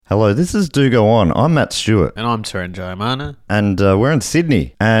Hello, this is Do Go On. I'm Matt Stewart. And I'm Taran Jayamana. And we're in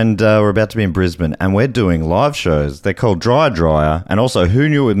Sydney. And we're about to be in Brisbane. And we're doing live shows. They're called Dryer. And also Who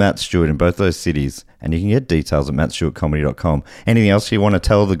Knew with Matt Stewart in both those cities. And you can get details at mattstewartcomedy.com. Anything else you want to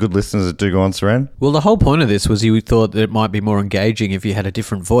tell the good listeners that Do Go On, Saran? Well, the whole point of this was you thought that it might be more engaging if you had a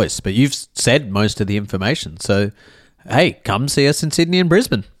different voice. But you've said most of the information. So, hey, come see us in Sydney and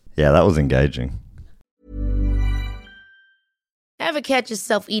Brisbane. Yeah, that was engaging. Ever catch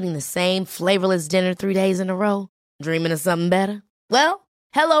yourself eating the same flavorless dinner 3 days in a row? Dreaming of something better? Well,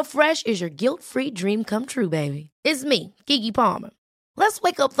 HelloFresh is your guilt-free dream come true, baby. It's me, Keke Palmer. Let's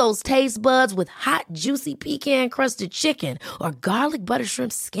wake up those taste buds with hot, juicy pecan-crusted chicken or garlic butter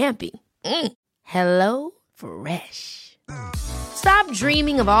shrimp scampi. Hello Fresh. Stop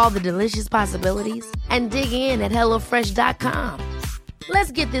dreaming of all the delicious possibilities and dig in at HelloFresh.com.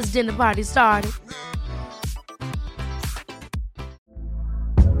 Let's get this dinner party started.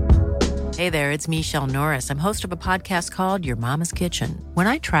 Hey there, it's Michelle Norris. I'm host of a podcast called Your Mama's Kitchen. When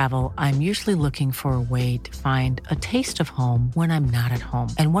I travel, I'm usually looking for a way to find a taste of home when I'm not at home.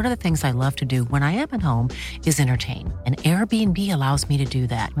 And one of the things I love to do when I am at home is entertain. And Airbnb allows me to do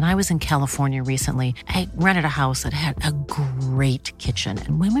that. When I was in California recently, I rented a house that had a great kitchen.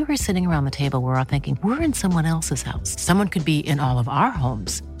 And when we were sitting around the table, we were all thinking, we're in someone else's house. Someone could be in all of our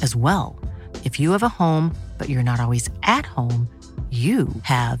homes as well. If you have a home, but you're not always at home, you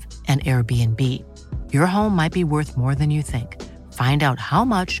have an Airbnb. Your home might be worth more than you think. Find out how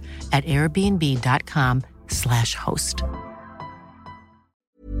much at airbnb.com/host.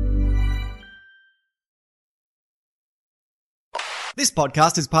 This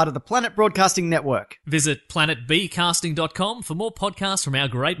podcast is part of the Planet Broadcasting Network. Visit planetbcasting.com for more podcasts from our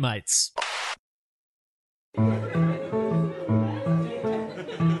great mates.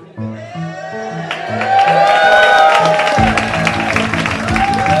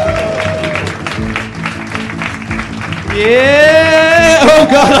 Yeah! Oh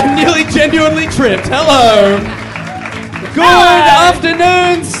God, I'm nearly genuinely tripped. Hello. Good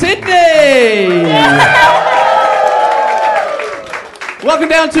afternoon, Sydney. Welcome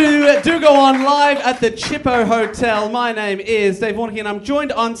down to Do Go On live at the Chippo Hotel. My name is Dave Warnocky and I'm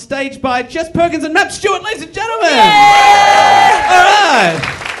joined on stage by Jess Perkins and Matt Stewart, ladies and gentlemen. All right.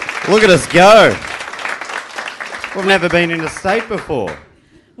 Look at us go. We've never been in a state before.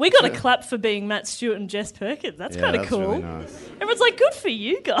 We got a clap for being Matt Stewart and Jess Perkins. That's kind of cool. Really nice. Everyone's like, good for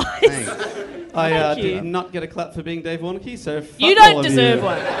you guys. Thanks. I you. did not get a clap for being Dave Warnocky, so fuck You all don't of deserve you.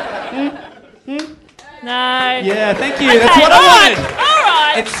 one. No. Yeah, thank you. Okay, That's what I wanted. All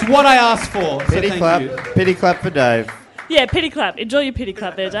right. It's what I asked for. So Pity thank clap. you. Pity clap for Dave. Yeah, pity clap. Enjoy your pity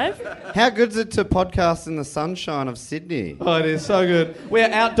clap there, Dave. How good's it to podcast in the sunshine of Sydney? Oh, it is so good.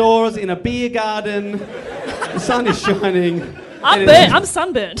 We're outdoors in a beer garden. The sun is shining. I'm burnt. I'm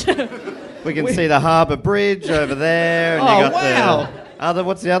sunburnt. We can see the Harbour Bridge over there. And Oh, you got wow. the other,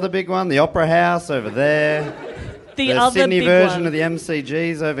 what's the other big one? The Opera House over there. the The other Sydney big version one. of the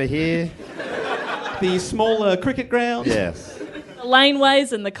MCG's over here. The smaller cricket ground. Yes. The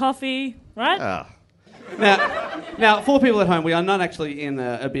laneways and the coffee, right? Ah. Now, for people at home, we are not actually in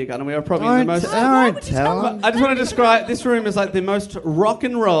a beer garden. We are probably in the most... Don't tell them. I just want to describe this room as like the most rock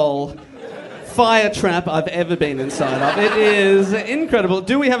and roll fire trap I've ever been inside of. It is incredible.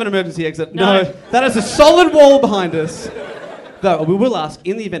 Do we have an emergency exit? No. That is a solid wall behind us. Though we will ask,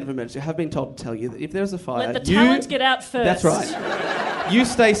 in the event of emergency, I have been told to tell you that if there's a fire... Let the talent get out first. That's right. You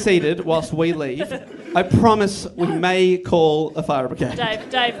stay seated whilst we leave. I promise we may call a fire brigade.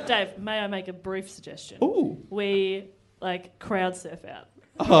 Dave, may I make a brief suggestion? Ooh. We, crowd surf out.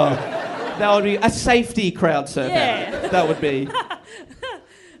 Oh, that would be a safety crowd surf. Yeah. That would be...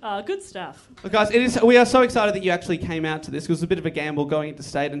 Good stuff. Look, guys, we are so excited that you actually came out to this. It was a bit of a gamble going into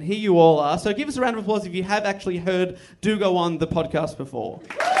state, and here you all are. So give us a round of applause if you have actually heard Do Go On, the podcast, before.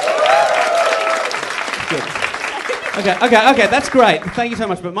 Good. Okay, that's great. Thank you so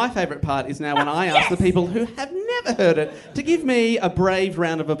much. But my favourite part is now when I ask the people who have never heard it to give me a brave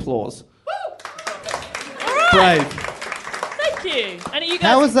round of applause. All right. Brave. Thank you. And you guys...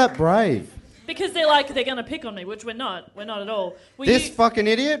 How is that brave? Because they're going to pick on me, which we're not. We're not at all. This fucking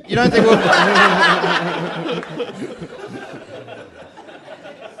idiot? You don't think we'll...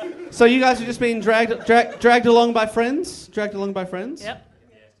 So you guys have just been dragged along by friends? Dragged along by friends? Yep.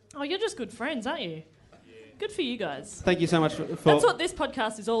 Oh, you're just good friends, aren't you? Good for you guys. Thank you so much for... That's what this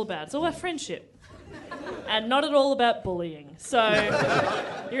podcast is all about. It's all about friendship. And not at all about bullying. So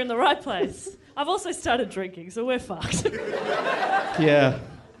you're in the right place. I've also started drinking, so we're fucked. Yeah.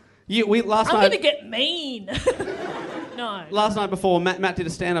 I'm going to get mean. No. Last night before, Matt did a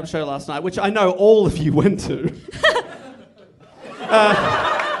stand-up show last night, which I know all of you went to.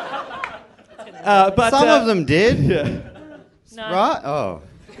 But Some of them did. Yeah. No. Right? Oh.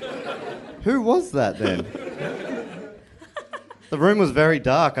 Who was that then? The room was very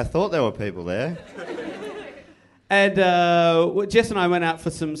dark. I thought there were people there. And Jess and I went out for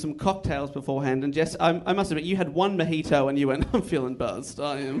some cocktails beforehand. And Jess, I must admit, you had one mojito and you went, I'm feeling buzzed.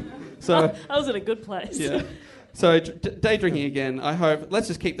 I am. So I was in a good place. yeah. So day drinking again. I hope. Let's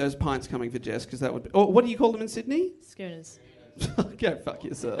just keep those pints coming for Jess because that would be. Oh, what do you call them in Sydney? Schooners. Go fuck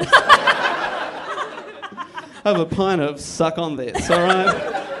yourself. Have a pint of suck on this, all right?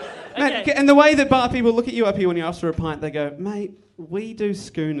 Okay. Man, and the way that bar people look at you up here when you ask for a pint, they go, mate, we do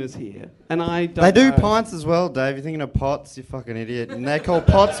schooners here. And I don't They do know. pints as well, Dave. You're thinking of pots, you fucking idiot. And they call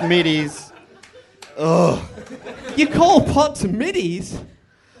pots middies. Ugh. You call pots middies?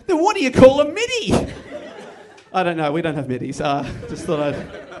 Then what do you call a midi? I don't know. We don't have middies. Just thought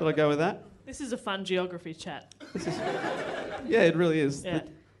I'd go with that. This is a fun geography chat. Yeah, it really is. Yeah.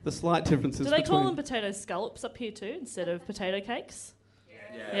 The slight differences Do they call them between... potato scallops up here too instead of potato cakes?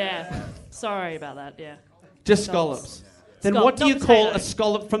 Yeah. Sorry about that, yeah. Just scallops. Then Scallop, what do you not call potato. a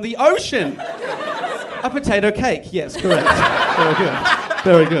scallop from the ocean? A potato cake. Yes, correct.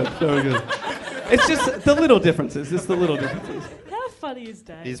 Very good. Very good. It's just the little differences. It's the little differences. How funny is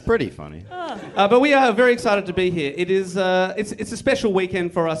Dave? He's pretty funny. But we are very excited to be here. It is it's a special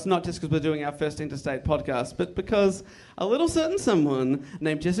weekend for us, not just because we're doing our first interstate podcast, but because a little certain someone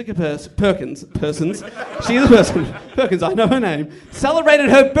named Jessica Perkins, she is a person, Perkins, I know her name, celebrated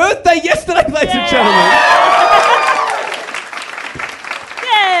her birthday yesterday, ladies and gentlemen.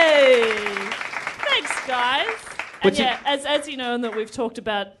 Yay! Thanks, guys. And Which is- yeah, as you know, and that we've talked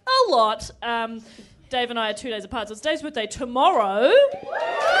about a lot, Dave and I are 2 days apart, so it's Dave's birthday tomorrow.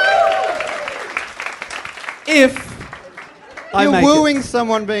 If I You're make it. wooing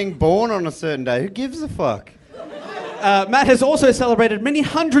someone being born on a certain day. Who gives a fuck? Matt has also celebrated many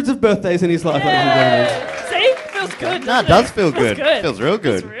hundreds of birthdays in his life, ladies and gentlemen. See? Feels good, Nah, doesn't it does it? feel good. Feels real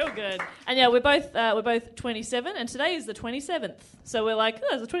good. It's real good. And yeah, we're both 27, and today is the 27th. So we're like,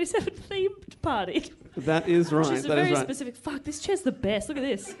 oh, it's a 27th themed party. That is right. Which is a that is very right. specific. Fuck, this chair's the best. Look at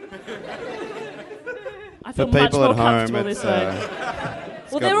this. I For feel much people more at home, comfortable it's, this way.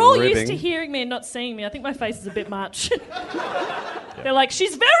 Well, got they're all used ribbing. to hearing me and not seeing me. I think my face is a bit much. They're like,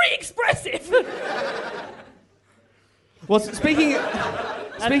 she's very expressive. Well, speaking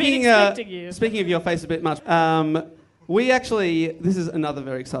expecting you. speaking of your face a bit much, we actually, this is another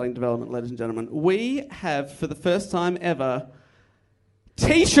very exciting development, ladies and gentlemen. We have, for the first time ever,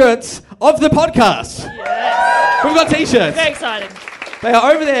 T-shirts of the podcast. Yes. We've got T-shirts. Very exciting. They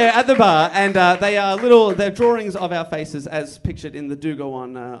are over there at the bar, and they're drawings of our faces as pictured in the Do Go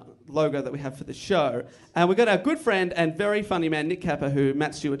On logo that we have for the show. And we've got our good friend and very funny man, Nick Capper, who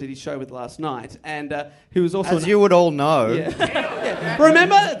Matt Stewart did his show with last night, and who was also... As you would all know. Yeah.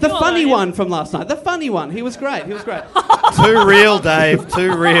 Remember the Come on, funny yeah. one from last night? The funny one. He was great. Too real, Dave.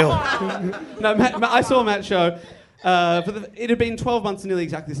 Too real. No, I saw Matt's show. It had been 12 months nearly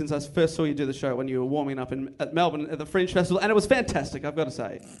exactly since I first saw you do the show when you were warming up at Melbourne at the Fringe Festival, and it was fantastic, I've got to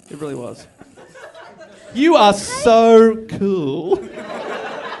say. It really was. You are so cool.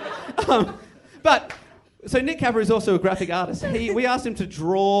 So Nick Capper is also a graphic artist. We asked him to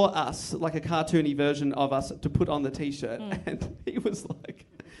draw us, like a cartoony version of us, to put on the T-shirt, and he was like,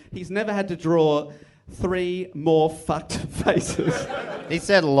 he's never had to draw 3 more fucked faces. He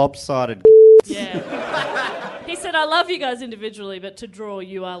said lopsided. Yeah. He said, I love you guys individually, but to draw,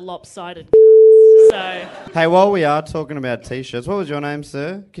 you are lopsided cunts. So... Hey, while we are talking about T-shirts, what was your name,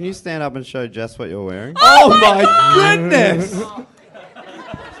 sir? Can you stand up and show Jess what you're wearing? Oh my goodness!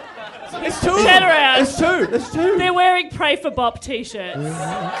 It's 2 of them. Turn around. There's two. They're wearing Pray for Bop t-shirts.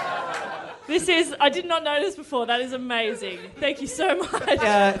 I did not know this before. That is amazing. Thank you so much.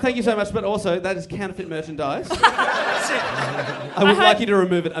 Thank you so much, but also that is counterfeit merchandise. I would like you to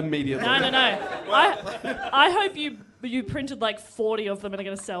remove it immediately. No. I hope you printed like 40 of them and are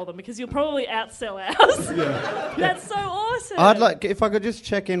going to sell them because you'll probably outsell ours. Yeah. That's so awesome. I'd like, if I could just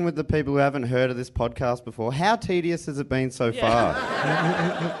check in with the people who haven't heard of this podcast before. How tedious has it been so far?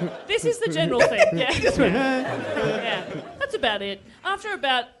 This is the general thing. Yeah. Yeah. That's about it. After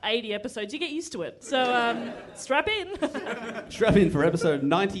about 80 episodes, you get used to it. So strap in. Strap in for episode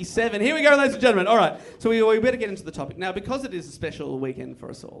 97. Here we go, ladies and gentlemen. All right, so we better get into the topic. Now, because it is a special weekend for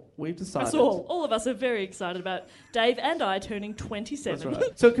us all, we've decided... Us all of us are very excited about Dave and I turning 27. That's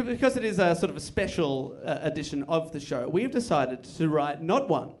right. So because it is a sort of a special edition of the show, we've decided to write not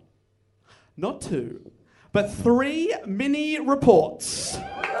 1, not 2, but 3 mini reports.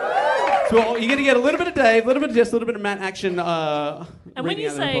 So you're going to get a little bit of Dave, a little bit of Jess, a little bit of Matt action. And when reading you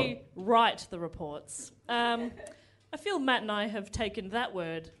out the report. say write the reports, I feel Matt and I have taken that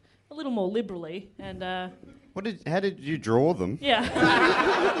word a little more liberally, and How did you draw them?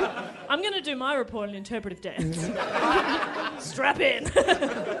 yeah. I'm going to do my report in interpretive dance. Strap in.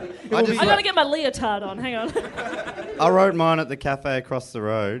 I got to get my leotard on. Hang on. I wrote mine at the cafe across the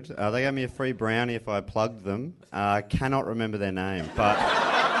road. They gave me a free brownie if I plugged them. I cannot remember their name, but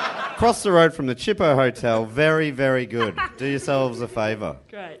across the road from the Chippo Hotel, very, very good. Do yourselves a favour.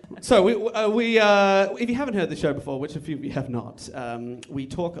 Great. So if you haven't heard the show before, which a few of you have not, we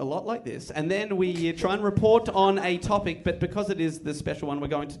talk a lot like this, and then we try and report on a topic. But because it is the special one, we're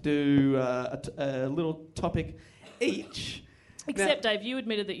going to do a little topic each. Except, Dave, you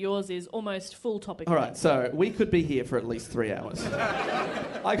admitted that yours is almost full topic. All right, so we could be here for at least 3 hours.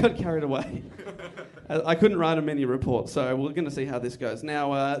 I got carried away. I couldn't write a mini report, so we're going to see how this goes.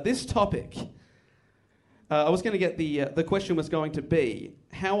 Now, this topic, I was going to get the question was going to be,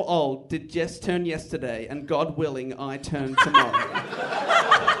 how old did Jess turn yesterday, and God willing, I turn tomorrow?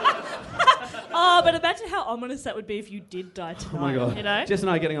 Oh, but imagine how ominous that would be if you did die tonight. Oh my God. You know? Jess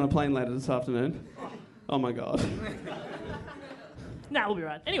and I are getting on a plane later this afternoon. Oh my God. Nah, we'll be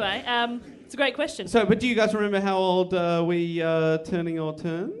right. Anyway, it's a great question. So, but do you guys remember how old we turning or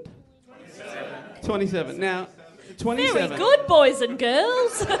turned? 27. Now, 27. Very good, boys and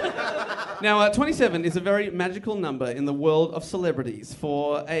girls. Now, 27 is a very magical number in the world of celebrities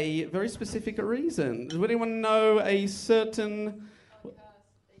for a very specific reason. Does anyone know a certain...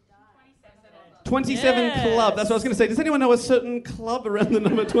 27 Yes. club. That's what I was going to say. Does anyone know a certain club around the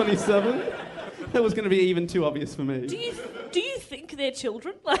number 27? That was going to be even too obvious for me. Do you think they're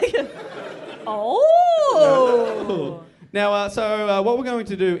children? Like, oh. Now, what we're going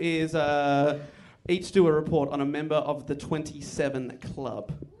to do is each do a report on a member of the 27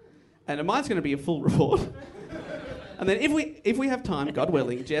 club. And mine's going to be a full report. And then if we have time, God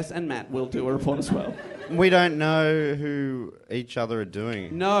willing, Jess and Matt will do a report as well. We don't know who each other are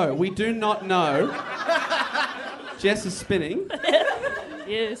doing. No, we do not know. Jess is spinning.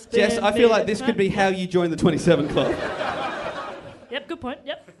 Yes. Jess, I feel like this could be how you join the 27 club. Yep, good point.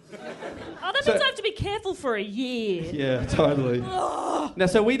 Yep. Oh, that means I have to be careful for a year. Yeah, totally. Now,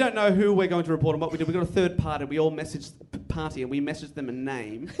 so we don't know who we're going to report on. What we did, we got a third party. We all messaged the party and we messaged them a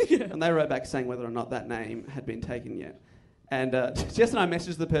name. And they wrote back saying whether or not that name had been taken yet. And Jess and I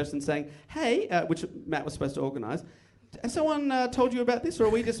messaged the person saying, hey, which Matt was supposed to organise, has someone told you about this, or are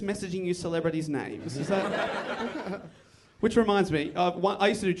we just messaging you celebrities' names? Is that... Which reminds me, I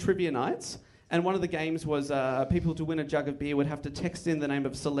used to do trivia nights, and one of the games was people to win a jug of beer would have to text in the name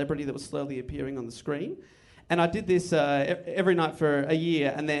of a celebrity that was slowly appearing on the screen. And I did this every night for a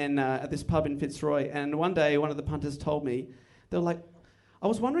year, and then at this pub in Fitzroy. And one day, one of the punters told me, they were like, I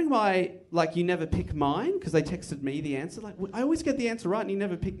was wondering why, like, you never pick mine, because they texted me the answer. Like, I always get the answer right, and you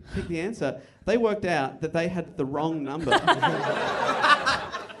never pick the answer. They worked out that they had the wrong number.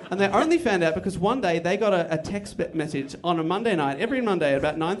 And they only found out because one day they got a text message on a Monday night, every Monday at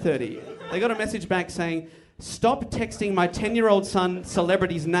about 9:30. They got a message back saying, stop texting my 10-year-old son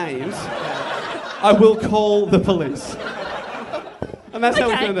celebrities' names. I will call the police. And that's how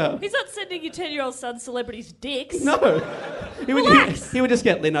we found out. He's not sending your 10-year-old son celebrities' dicks. No. He would just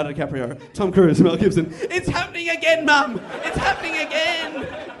get Leonardo DiCaprio, Tom Cruise, Mel Gibson. It's happening again, Mum! It's happening again!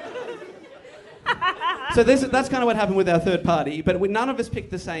 So that's kind of what happened with our third party, but none of us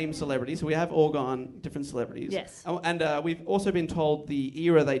picked the same celebrity, so we have all gone different celebrities. Yes. And we've also been told the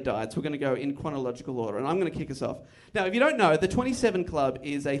era they died, so we're going to go in chronological order, and I'm going to kick us off. Now, if you don't know, the 27 Club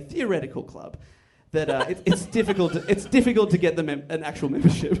is a theoretical club that it's difficult to get them an actual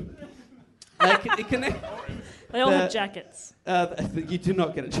membership. They all have jackets. You do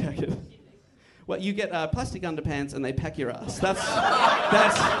not get a jacket. Well, you get plastic underpants and they pack your ass.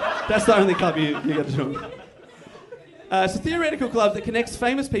 That's the only club you get to join. It's a theoretical club that connects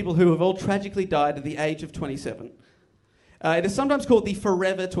famous people who have all tragically died at the age of 27. It is sometimes called the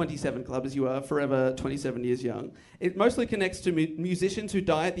Forever 27 Club, as you are forever 27 years young. It mostly connects to musicians who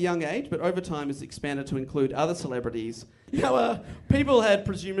die at the young age, but over time has expanded to include other celebrities. Now, people had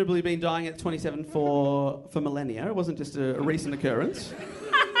presumably been dying at 27 for millennia. It wasn't just a recent occurrence.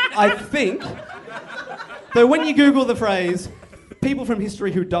 I think. Though when you Google the phrase people from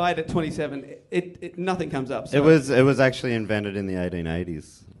history who died at 27, nothing comes up. So. It was actually invented in the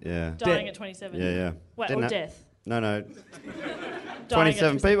 1880s. Yeah. Dying at 27? Yeah. Wait, or death? No.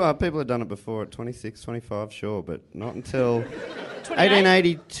 27 people have done it before at 26, 25, sure, but not until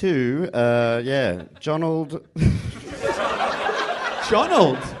 1882. Jonald.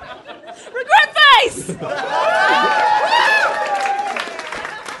 Jonald. Regret face.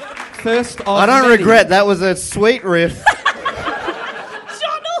 First of I don't many. regret. That was a sweet riff.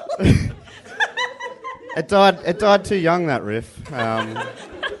 Jonald. It died too young, that riff.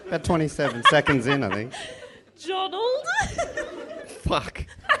 About 27 seconds in, I think. Jonald. Fuck.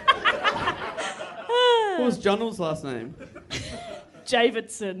 What was Jonald's last name?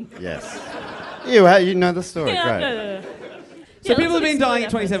 Davidson. Yes. You know the story. Yeah, Great. no. So Yeah, people have let's been dying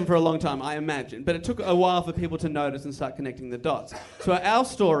explain at that 27 for a long time, I imagine, but it took a while for people to notice and start connecting the dots. So our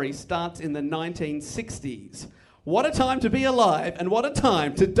story starts in the 1960s. What a time to be alive, and what a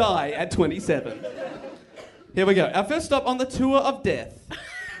time to die at 27. Here we go. Our first stop on the tour of death.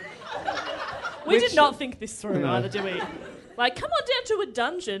 We did not think this through No. either, do we? Like, come on down to a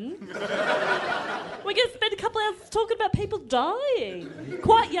dungeon. We're going to spend a couple hours talking about people dying.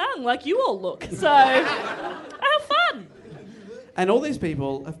 Quite young, like you all look. So, how fun. And all these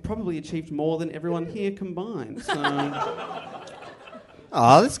people have probably achieved more than everyone here combined. So,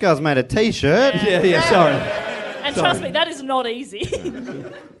 Oh, this guy's made a T-shirt. yeah, sorry. And Sorry. trust me, that is not easy.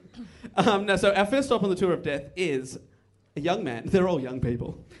 No, so our first stop on the tour of death is a young man. They're all young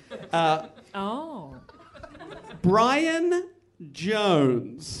people. Oh. Brian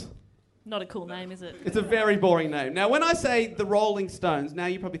Jones. Not a cool name, is it? It's a very boring name. Now, when I say the Rolling Stones, now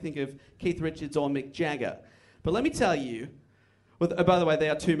you probably think of Keith Richards or Mick Jagger. But let me tell you, by the way, they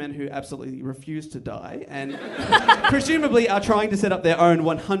are two men who absolutely refuse to die and presumably are trying to set up their own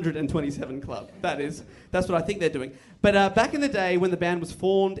 127 club. That's what I think they're doing. But back in the day when the band was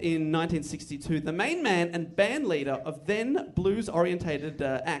formed in 1962, the main man and band leader of then blues-orientated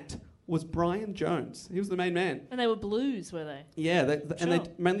act was Brian Jones. He was the main man. And they were blues, were they? Yeah, and they Sure.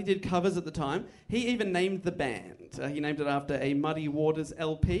 mainly did covers at the time. He even named the band. He named it after a Muddy Waters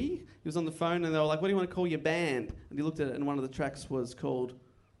LP. He was on the phone and they were like, what do you want to call your band? And he looked at it and one of the tracks was called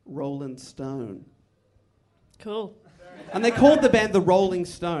Rolling Stone. Cool. And they called the band the Rolling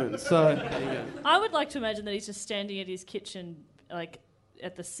Stones. So there you go. I would like to imagine that he's just standing at his kitchen, like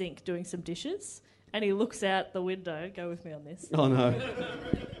at the sink, doing some dishes, and he looks out the window. Go with me on this. Oh no.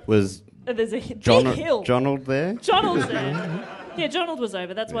 Was And there's a big hill. Jonald there? Jonald's there. Yeah, Jonald was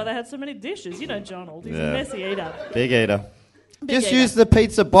over. That's why they had so many dishes. You know Jonald. He's Yeah. a messy eater. Big eater. Big Just eater. use the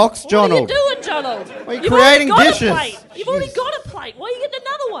pizza box, What are you Jonald. doing, Jonald? Are you You've creating already got dishes? A plate. You've already got a plate. Why are you getting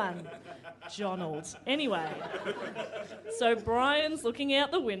another one? Jonald. Anyway, so Brian's looking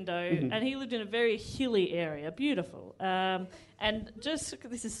out the window, and he lived in a very hilly area, beautiful. And just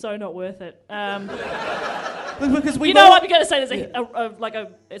this is so not worth it. Because we You know what I'm going to say? There's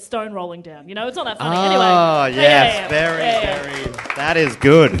a stone rolling down. You know, it's not that funny. Anyway. Oh, yes. Very. That is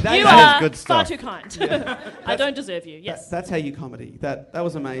good. You That is are good far stuff. too kind. I don't deserve you. Yes. That's how you comedy. That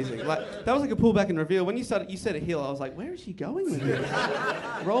was amazing. Like that was like a pullback and reveal. When you said a hill, I was like, where is she going with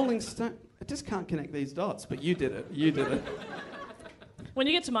this? Rolling Stone. I just can't connect these dots, but you did it. You did it. When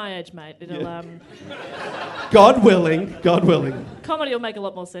you get to my age, mate, it'll God willing. God willing. comedy will make a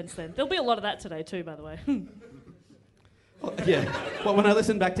lot more sense then. There'll be a lot of that today too, by the way. Oh, yeah. Well, when I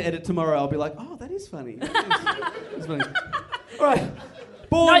listen back to edit tomorrow, I'll be like, oh, that is funny. That's funny. All right.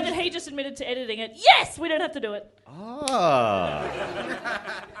 Born. No, that he just admitted to editing it. Yes, we don't have to do it. Ah.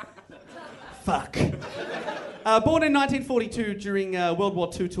 Fuck. Born in 1942 during World War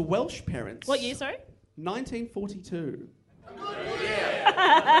II to Welsh parents. What year, sorry? 1942.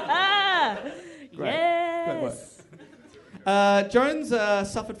 Great. Yes. Great work. Jones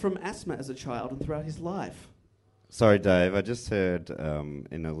suffered from asthma as a child and throughout his life. Sorry, Dave. I just heard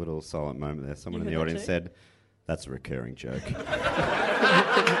in a little silent moment there, someone You in the heard that audience too? said, "That's a recurring joke."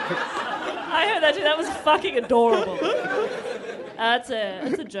 I heard that too. That was fucking adorable. It's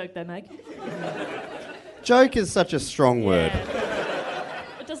a joke they make. Joke is such a strong word. Yeah.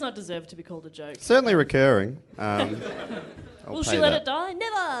 It does not deserve to be called a joke. Certainly recurring. Will she let it die?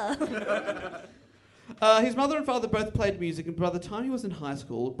 Never. His mother and father both played music, and by the time he was in high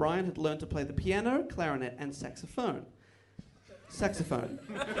school, Brian had learned to play the piano, clarinet, and saxophone. Saxophone.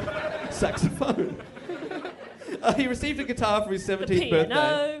 He received a guitar for his 17th The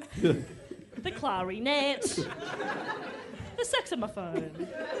birthday. piano, the clarinet, the saxophone.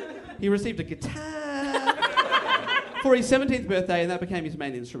 He received a guitar for his 17th birthday, and that became his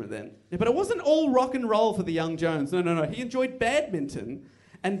main instrument then. But it wasn't all rock and roll for the young Jones. No. He enjoyed badminton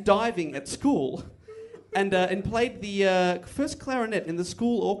and diving at school, and played the first clarinet in the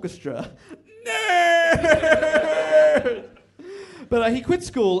school orchestra. Nerd! But he quit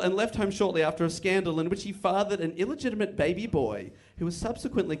school and left home shortly after a scandal in which he fathered an illegitimate baby boy who was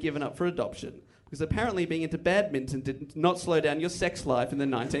subsequently given up for adoption, because apparently being into badminton did not slow down your sex life in the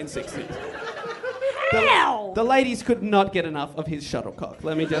 1960s. The ladies could not get enough of his shuttlecock.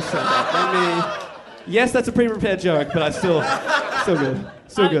 Let me just say that. Yes, that's a pre-prepared joke, but I still good.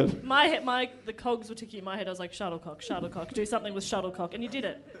 Still good. The cogs were ticking in my head. I was like, shuttlecock, do something with shuttlecock, and you did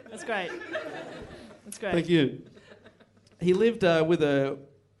it. That's great. That's great. Thank you. He lived with a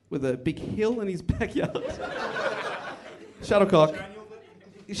with a big hill in his backyard. Shuttlecock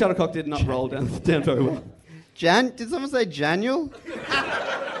did not roll down very well. Did someone say Januel?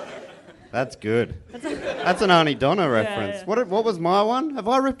 That's good. That's an Arnie Donna reference. yeah. What was my one? Have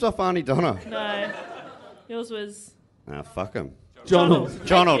I ripped off Arnie Donna? No. Yours was Ah, fuck him. Jonald.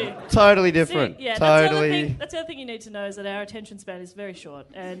 Jonald. Thank you. Totally different. See, yeah, totally. That's the other thing you need to know is that our attention span is very short,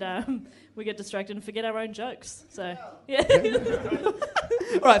 and we get distracted and forget our own jokes. So, yeah.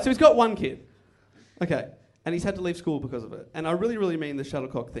 All right, so he's got one kid. Okay. And he's had to leave school because of it. And I really, really mean the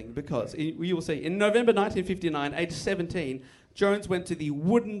shuttlecock thing because you will see in November 1959, age 17, Jones went to the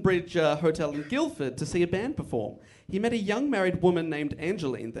Wooden Bridge Hotel in Guildford to see a band perform. He met a young married woman named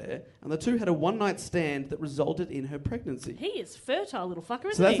Angeline there, and the two had a one-night stand that resulted in her pregnancy. He is fertile, little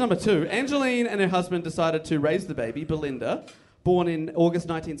fucker, isn't So that's he? number two. Angeline and her husband decided to raise the baby, Belinda, born in August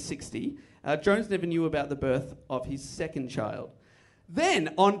 1960. Jones never knew about the birth of his second child.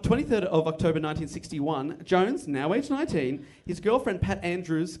 Then, on 23rd of October 1961, Jones, now age 19, his girlfriend Pat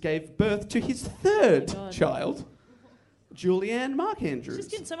Andrews gave birth to his third child, Julianne Mark Andrews. She's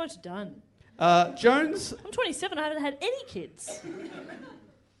getting so much done. Jones, I'm 27. I haven't had any kids.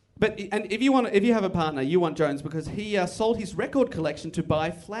 and if you have a partner, you want Jones because he sold his record collection to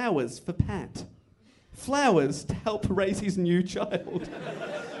buy flowers for Pat. Flowers to help raise his new child.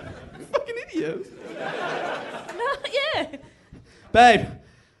 Fucking idiot. Yeah. Babe,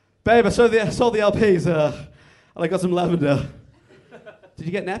 I sold the LPs. And I got some lavender. Did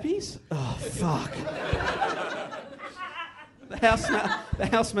you get nappies? Oh, fuck. The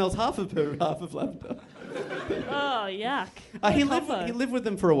house smells half of poo, half of lavender. Oh, yuck. He lived with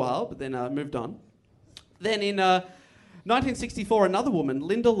them for a while, but then moved on. Then in 1964, another woman,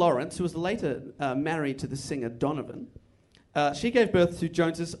 Linda Lawrence, who was later married to the singer Donovan, she gave birth to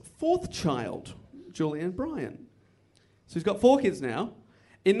Jones's fourth child, Julian Bryan. So he's got 4 kids now.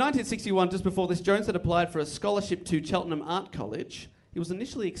 In 1961, just before this, Jones had applied for a scholarship to Cheltenham Art College. He was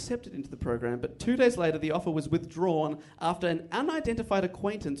initially accepted into the program, but 2 days later the offer was withdrawn after an unidentified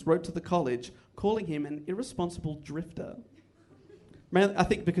acquaintance wrote to the college calling him an irresponsible drifter. Man, I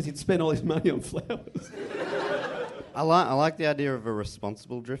think because he'd spent all his money on flowers. I like the idea of a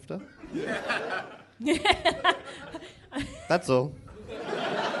responsible drifter. That's all.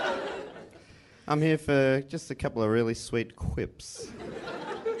 I'm here for just a couple of really sweet quips.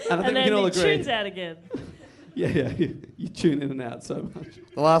 And I think And we can all then agree. he tunes out again. Yeah, you tune in and out so much.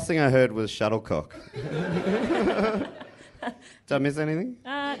 The last thing I heard was shuttlecock. Did I miss anything?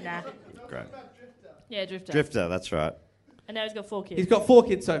 Nah. Great. Yeah, drifter. Drifter, that's right. And now he's got 4 kids. He's got 4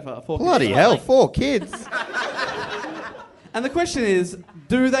 kids so far. 4 kids. Bloody hell, 4 kids. And the question is,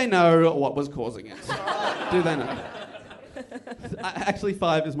 do they know what was causing it? Do they know? Actually,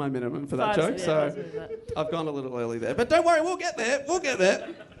 5 is my minimum for that 5's joke, so I've gone a little early there. But don't worry, we'll get there.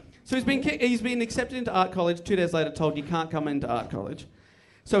 So he's been accepted into art college. 2 days later, told you can't come into art college.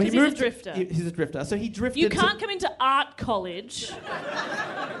 So he 'Cause he's a moved. drifter. He's a drifter. So he drifted. You can't come into art college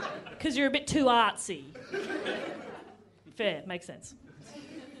because you're a bit too artsy. Fair, makes sense.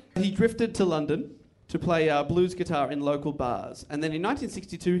 He drifted to London to play blues guitar in local bars. And then in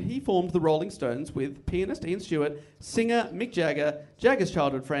 1962, he formed the Rolling Stones with pianist Ian Stewart, singer Mick Jagger, Jagger's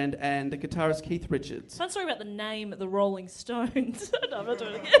childhood friend, and guitarist Keith Richards. Fun story about the name The Rolling Stones. No, I'm not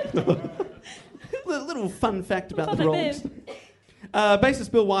doing it again. Little fun fact about Fun the fact Rolling there. Stones.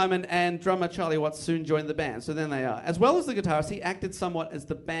 Bassist Bill Wyman and drummer Charlie Watts soon joined the band, so then they are. As well as the guitarist, he acted somewhat as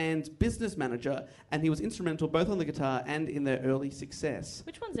the band's business manager, and he was instrumental both on the guitar and in their early success.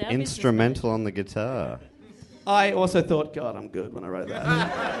 Which one's our Instrumental on the guitar. I also thought, God, I'm good when I wrote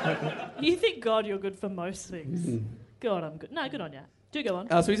that. business? You think, God, you're good for most things. God, I'm good. No, good on you. Do go on.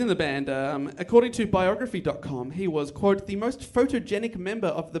 So he's in the band. According to biography.com, he was, quote, the most photogenic member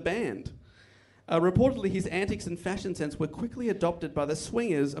of the band. Reportedly, his antics and fashion sense were quickly adopted by the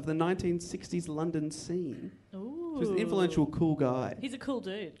swingers of the 1960s London scene. Ooh. So he's an influential, cool guy. He's a cool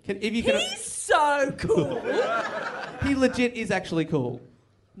dude. He's so cool. He legit is actually cool.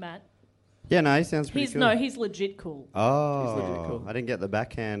 Matt. Yeah, no, he sounds pretty He's cool. he's legit cool. Oh, He's legit cool. I didn't get the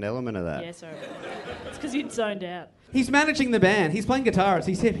backhand element of that. Yeah, sorry. It's because you'd zoned out. He's managing the band. He's playing guitars.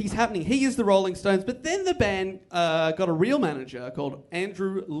 He's happening. He is the Rolling Stones. But then the band got a real manager called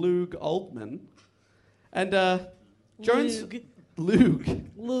Andrew Loog Oldman. And Jones... Loog.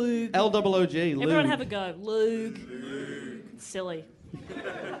 Loog. L-O-O-G. Everyone have a go. Loog. Silly.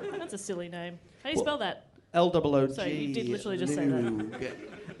 That's a silly name. How do you spell that? L-O-O-G. Sorry, you did literally just say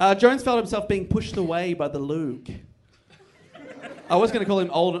that. Jones felt himself being pushed away by the Loog. I was going to call him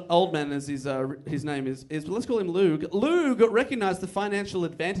old man as his name is, but let's call him Loog. Loog recognised the financial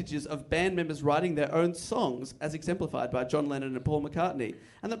advantages of band members writing their own songs, as exemplified by John Lennon and Paul McCartney,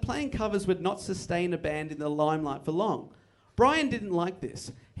 and that playing covers would not sustain a band in the limelight for long. Brian didn't like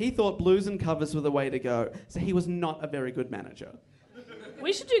this. He thought blues and covers were the way to go, so he was not a very good manager.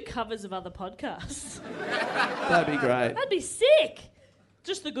 We should do covers of other podcasts. That'd be great. That'd be sick.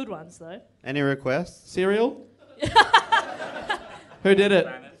 Just the good ones, though. Any requests? Cereal? Who did it?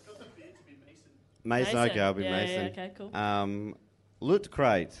 Mason. Okay, I'll be Yeah, Mason. yeah, okay, cool. Loot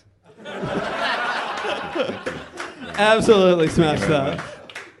Crate. Absolutely smashed that.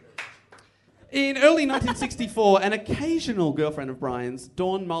 In early 1964, an occasional girlfriend of Brian's,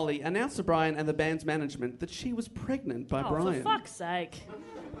 Dawn Molly, announced to Brian and the band's management that she was pregnant by Brian. For fuck's sake.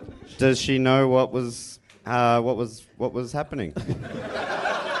 Does she know what was happening?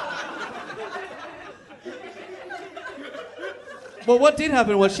 Well, what did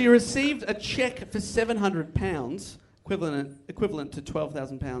happen was she received a cheque for £700, equivalent to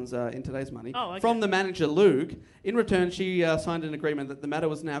 £12,000 in today's money, from the manager Loog. In return, she signed an agreement that the matter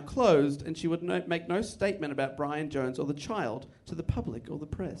was now closed and she would make no statement about Brian Jones or the child to the public or the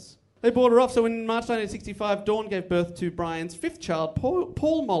press. They bought her off, so in March 1965, Dawn gave birth to Brian's fifth child,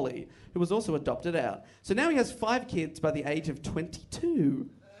 Paul Molly, who was also adopted out. So now he has 5 kids by the age of 22.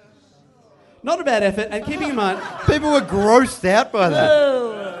 Not a bad effort, and keeping in mind... People were grossed out by that.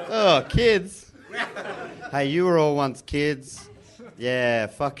 Oh, kids. Hey, you were all once kids. Yeah,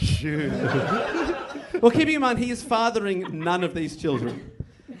 fuck you. Well, keeping in mind, he is fathering none of these children.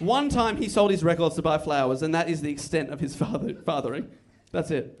 One time he sold his records to buy flowers, and that is the extent of his fathering.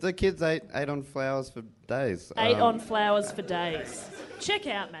 That's it. The kids ate on flowers for days. Ate on flowers for days. Check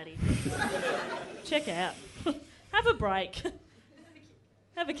out, Maddie. Check out. Have a break.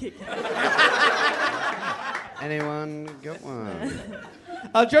 Have a kick. Anyone got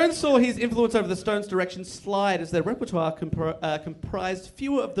one? Jones saw his influence over the Stones' direction slide as their repertoire comprised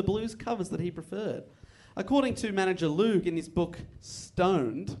fewer of the blues covers that he preferred. According to manager Loog in his book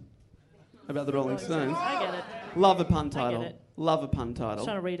Stoned, about the Rolling Stones. I get it. Love a pun title. I get it. Love a pun I was title.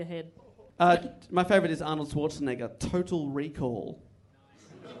 trying to read ahead. My favourite is Arnold Schwarzenegger, Total Recall.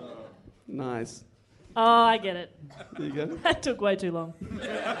 Nice. Oh, I get it. There you go. That took way too long.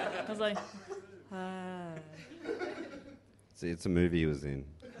 I was like, See, it's a movie he was in.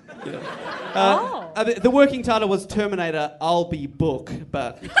 The working title was Terminator, I'll Be Book,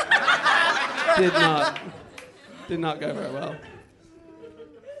 but did not go very well.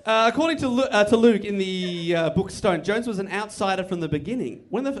 According to Luke in the book Stone, Jones was an outsider from the beginning.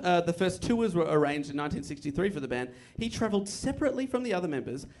 When the first tours were arranged in 1963 for the band, he travelled separately from the other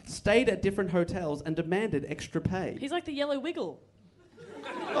members, stayed at different hotels, and demanded extra pay. he's like the yellow wiggle.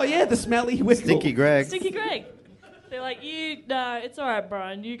 Oh yeah, the smelly whistle. Stinky Greg. Stinky Greg. They're like, no, it's all right,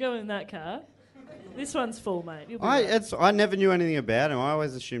 Brian. You go in that car. This one's full, mate. You'll be right. I never knew anything about him. I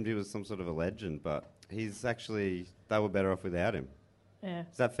always assumed he was some sort of a legend, but he's actually... They were better off without him. Yeah.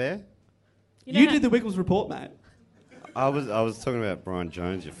 Is that fair? You did the Wiggles report, mate. I was talking about Brian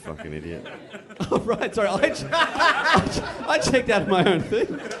Jones, you fucking idiot. Oh, right, sorry. I checked out my own thing.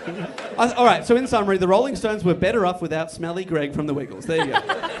 All right, so in summary, the Rolling Stones were better off without Smelly Greg from the Wiggles. There you go.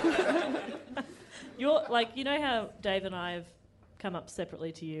 You're like, you know how Dave and I have come up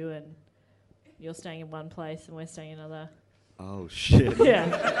separately to you and you're staying in one place and we're staying in another? Oh, shit.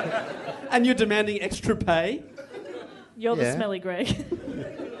 Yeah. And you're demanding extra pay? You're the Yeah. Smelly Greg.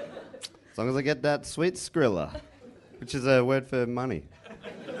 As long as I get that sweet Skrilla, which is a word for money.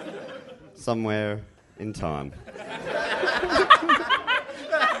 Somewhere in time.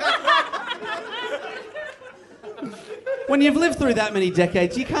 When you've lived through that many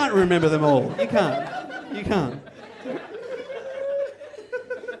decades, you can't remember them all. You can't.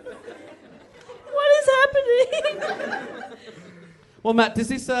 What is happening? Well, Matt, does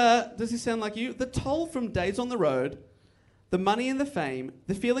this sound like you? The toll from days on the road, the money and the fame,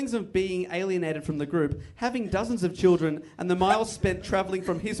 the feelings of being alienated from the group, having dozens of children, and the miles spent travelling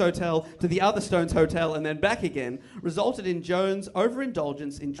from his hotel to the other Stones hotel and then back again resulted in Jones'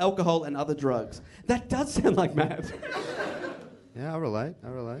 overindulgence in alcohol and other drugs. That does sound like Matt. Yeah, I relate.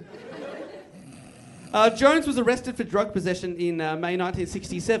 Jones was arrested for drug possession in May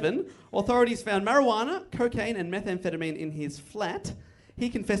 1967. Authorities found marijuana, cocaine, and methamphetamine in his flat. He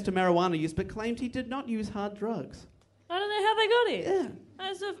confessed to marijuana use but claimed he did not use hard drugs. I don't know how they got here. Yeah.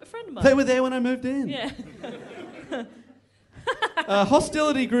 As a friend of mine. They were there when I moved in. Yeah.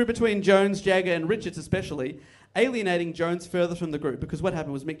 Hostility grew between Jones, Jagger, and Richards especially, alienating Jones further from the group because what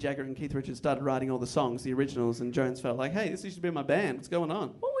happened was Mick Jagger and Keith Richards started writing all the songs, the originals, and Jones felt like, hey, this used to be my band. What's going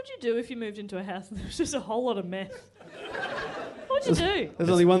on? What would you do if you moved into a house and there was just a whole lot of meth? What would you do? There's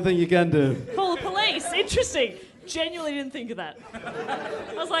only one thing you can do. Call the police. Interesting. Genuinely didn't think of that.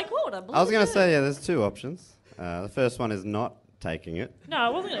 I was like, what would I I was going to say, yeah, there's two options. The first one is not taking it. No, I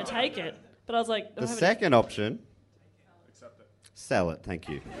wasn't going to take it. But I was like... The second option... Sell it, thank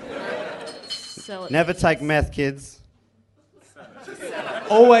you. Sell it. Never take meth, kids.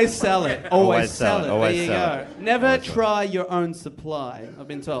 Always sell it. Always sell it. Always there you sell go. it. Never Always sell try your own supply. I've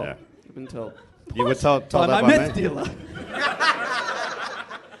been told. Yeah. I've been told. You were told By that my by meth me? dealer.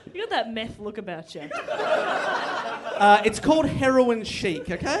 You got that meth look about you. It's called heroin chic,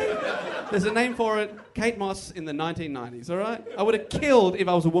 okay? There's a name for it. Kate Moss in the 1990s, all right? I would have killed if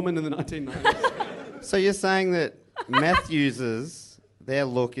I was a woman in the 1990s. So you're saying that meth users, their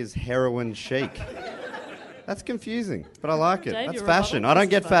look is heroin chic? That's confusing, but I like it. Dave, That's you're a fashion. model I don't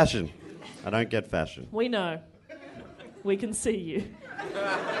get Christopher. fashion. I don't get fashion. We know. We can see you.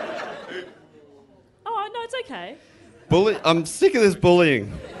 Oh, no, it's okay. I'm sick of this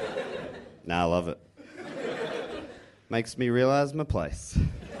bullying. Nah, I love it. Makes me realise my place.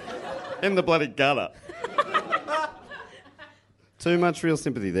 In the bloody gutter. Too much real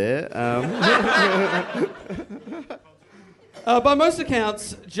sympathy there. By most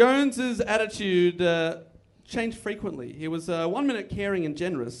accounts, Jones's attitude changed frequently. He was 1 minute caring and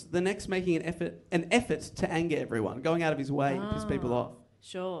generous, the next making an effort to anger everyone, going out of his way to piss people off.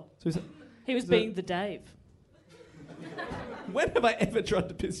 Sure. So He was being the Dave. when have I ever tried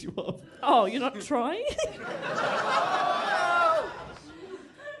to piss you off? Oh, you're not trying?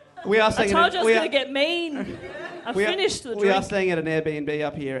 We are I staying told you I was we going are- to get mean. I we are- finished the We are drink. staying at an Airbnb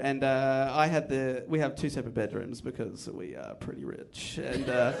up here, and we have 2 separate bedrooms because we are pretty rich. And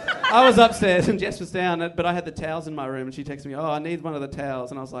I was upstairs, and Jess was down, but I had the towels in my room, and she texted me, "Oh, I need one of the towels,"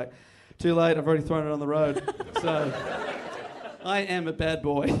 and I was like, "Too late, I've already thrown it on the road." So I am a bad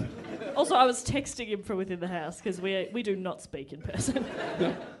boy. Also, I was texting him from within the house because we do not speak in person.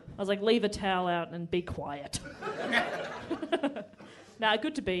 I was like, leave a towel out and be quiet. Nah,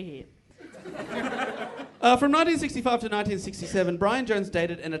 good to be here. From 1965 to 1967, Brian Jones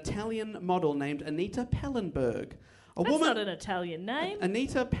dated an Italian model named Anita Pallenberg. That's not an Italian name.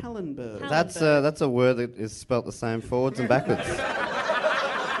 Anita Pallenberg. That's a word that is spelt the same forwards and backwards.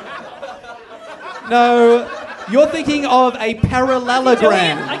 No, you're thinking of a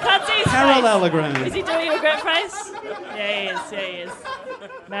parallelogram. I can't see his Parallelogram. face. Is he doing a regret face? Yeah, he is.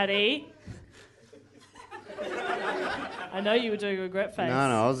 Maddie. I know you were doing a regret face. No,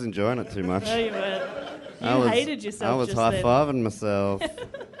 I was enjoying it too much. No, you weren't. I You was- hated yourself I was just high-fiving myself. For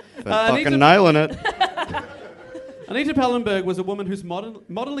Anita- fucking nailing it. Anita Pallenberg was a woman whose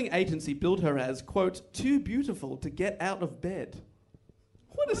modelling agency billed her as, quote, too beautiful to get out of bed.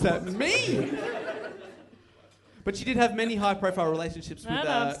 What does that mean? But she did have many high-profile relationships then. with...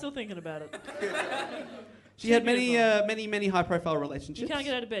 No, I'm still thinking about it. she too had many, beautiful. many high-profile relationships. You can't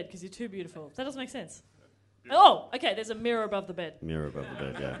get out of bed because you're too beautiful. That doesn't make sense. Oh, okay, there's a mirror above the bed. Mirror above the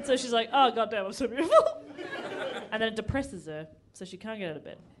bed, yeah. So she's like, oh, goddamn, I'm so beautiful. And then it depresses her, so she can't get out of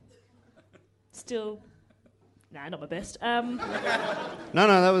bed. Still, nah, not my best. No,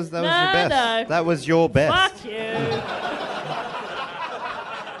 that was your best. No. That was your best. Fuck you.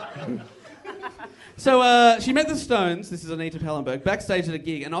 So she met the Stones, this is Anita Pallenberg, backstage at a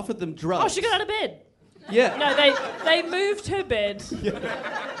gig and offered them drugs. Oh, she got out of bed. Yeah. No, they moved her bed to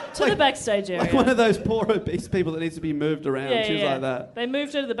the backstage area. Like one of those poor obese people that needs to be moved around. Yeah, She was yeah. like that. They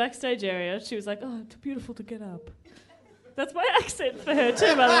moved her to the backstage area. She was like, oh, too beautiful to get up. That's my accent for her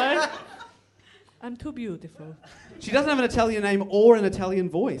too, by the way. I'm too beautiful. She doesn't have an Italian name or an Italian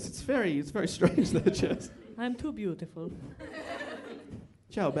voice. It's very strange that Jess. I'm too beautiful.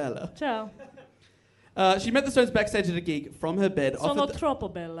 Ciao, Bella. Ciao. She met the Stones backstage at a gig from her bed. Sono offered troppo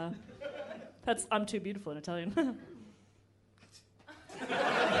bella. That's I'm too beautiful in Italian.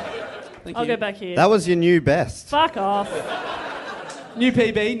 Thank I'll you. go back here. That was your new best. Fuck off. New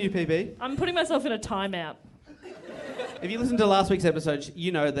PB. I'm putting myself in a timeout. If you listen to last week's episode,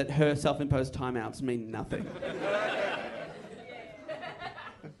 you know that her self-imposed timeouts mean nothing.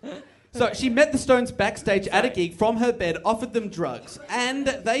 So she met the Stones backstage at a gig from her bed, offered them drugs, and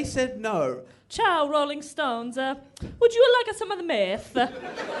they said no. Ciao, Rolling Stones. Would you like some of the meth?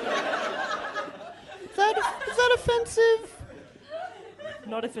 Is that offensive?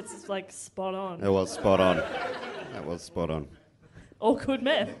 Not if it's like spot on. It was spot on. That was spot on. Or good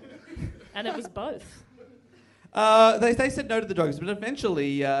meth. And it was both. They said no to the drugs, but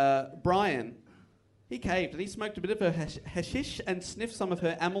eventually Brian, he caved and he smoked a bit of her hashish and sniffed some of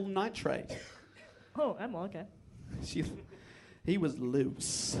her amyl nitrate. Oh, I'm okay. He was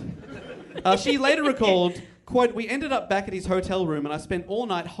loose. She later recalled, quote, we ended up back at his hotel room and I spent all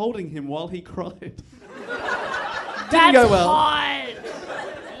night holding him while he cried. Didn't go well. Hot.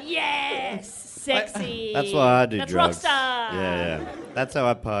 Yes, sexy. That's why I do That's drugs. rockstar. Yeah. That's how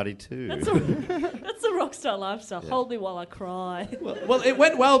I party too. That's the rockstar lifestyle. Hold me while I cry. Well, it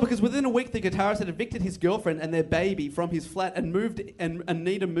went well because within a week the guitarist had evicted his girlfriend and their baby from his flat and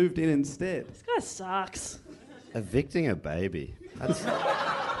Anita moved in instead. This guy sucks. Evicting a baby. That's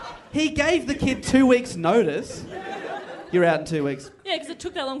He gave the kid 2 weeks' notice. You're out in 2 weeks. Yeah, because it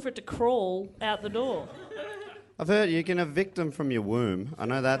took that long for it to crawl out the door. I've heard you can evict them from your womb. I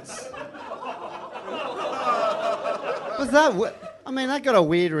know that's. Was that? I mean, that got a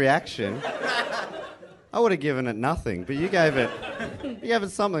weird reaction. I would have given it nothing, but you gave it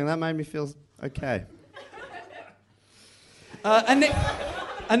something that made me feel okay.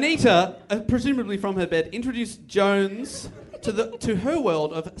 Anita, presumably from her bed, introduced Jones to her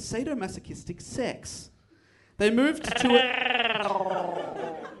world of sadomasochistic sex. They moved to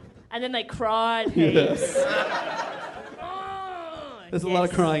And then they cried heaps. There's a lot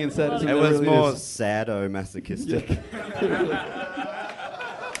of crying and sadness. It was more sadomasochistic.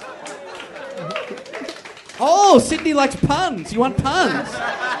 Oh, Sydney likes puns. You want puns?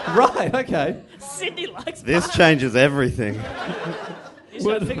 Right, okay. Sydney likes This puns. changes everything. You just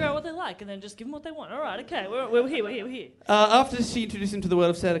got to figure out what they like and then just give them what they want. All right, okay, we're here. After she introduced him to the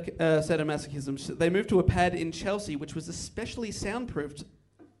world of sadomasochism, they moved to a pad in Chelsea, which was especially soundproofed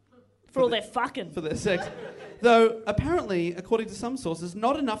For all their fucking. for their sex. Though, apparently, according to some sources,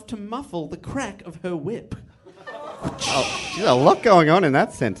 not enough to muffle the crack of her whip. Oh, there's a lot going on in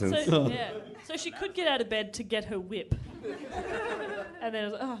that sentence. So, yeah. So she could get out of bed to get her whip. And then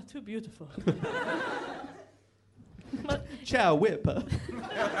it was like, oh, too beautiful. Chow whip.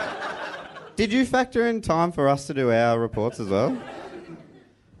 Did you factor in time for us to do our reports as well?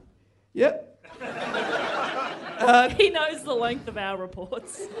 Yep. He knows the length of our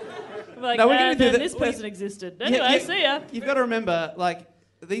reports. Like, No, we're gonna do that. this person existed. Anyway, see ya. You've got to remember, like,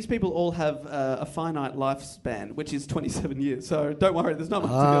 these people all have a finite lifespan, which is 27 years. So don't worry, there's not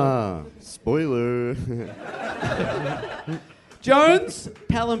much to go. Spoiler. Jones,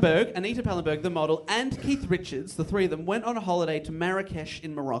 Pallenberg, Anita Pallenberg, the model, and Keith Richards, the three of them, went on a holiday to Marrakesh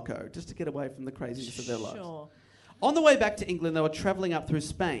in Morocco, just to get away from the craziness of their lives. Sure. On the way back to England, they were travelling up through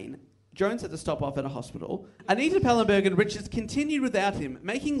Spain. Jones had to stop off at a hospital. Anita Pallenberg and Richards continued without him,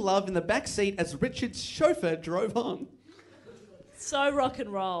 making love in the back seat as Richards' chauffeur drove on. So rock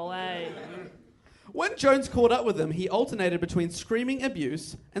and roll, eh? When Jones caught up with them, he alternated between screaming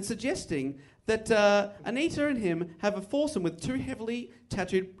abuse and suggesting that Anita and him have a foursome with two heavily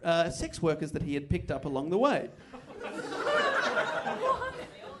tattooed sex workers that he had picked up along the way.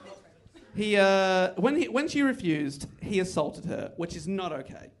 When she refused, he assaulted her, which is not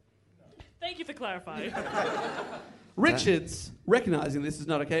okay. Thank you for clarifying. Richards, recognising this is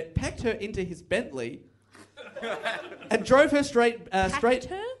not okay, packed her into his Bentley and drove her straight. Packed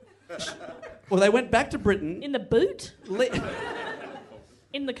her? Well, they went back to Britain. In the boot?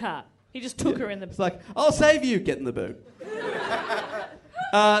 In the car. He just took her in the boot. It's like, I'll save you, get in the boot.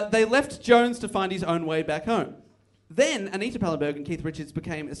 They left Jones to find his own way back home. Then Anita Pallenberg and Keith Richards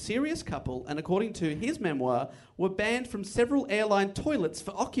became a serious couple and, according to his memoir, were banned from several airline toilets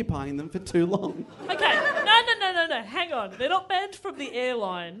for occupying them for too long. Okay, no. Hang on. They're not banned from the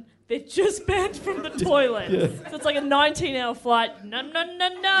airline. They're just banned from the toilet. Yeah. So it's like a 19-hour flight. No.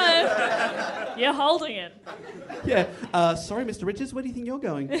 You're holding it. Yeah. Sorry, Mr. Richards, where do you think you're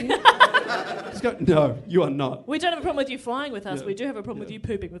going? Just go, no, you are not. We don't have a problem with you flying with us. Yeah. We do have a problem with you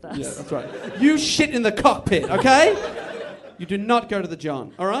pooping with us. Yeah, that's right. You shit in the cockpit, okay? You do not go to the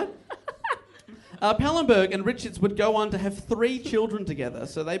John, all right? Pallenberg and Richards would go on to have 3 children together,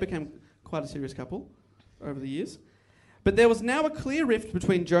 so they became quite a serious couple over the years. But there was now a clear rift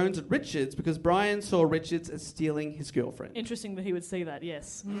between Jones and Richards because Brian saw Richards as stealing his girlfriend. Interesting that he would see that,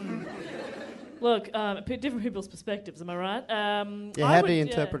 yes. Look, different people's perspectives, am I right? How do you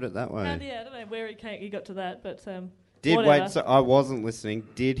interpret it that way? I don't know where he got to that, but Wait, whatever. so I wasn't listening.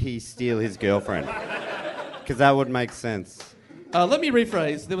 Did he steal his girlfriend? Because that would make sense. Let me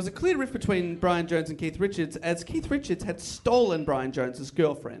rephrase. There was a clear rift between Brian Jones and Keith Richards as Keith Richards had stolen Brian Jones's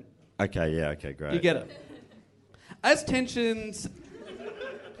girlfriend. Okay, great. You get it. As tensions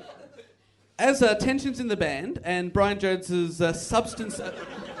in the band and Brian Jones's substance...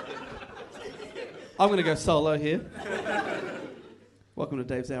 I'm going to go solo here. Welcome to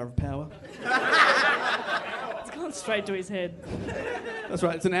Dave's Hour of Power. It's gone straight to his head. That's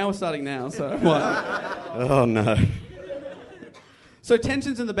right, it's an hour starting now, so... What? Oh, no. So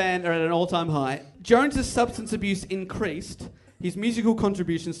tensions in the band are at an all-time high. Jones's substance abuse increased. His musical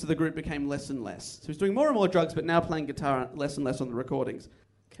contributions to the group became less and less. So he's doing more and more drugs, but now playing guitar less and less on the recordings.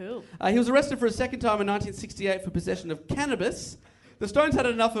 Cool. He was arrested for a second time in 1968 for possession of cannabis. The Stones had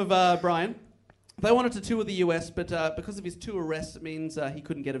enough of Brian. They wanted to tour the US, but because of his 2 arrests, it means he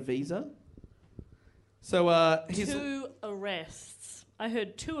couldn't get a visa. So he's 2 arrests. I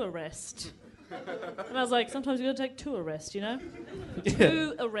heard 2 arrest. And I was like, sometimes you got to take 2 arrests, you know?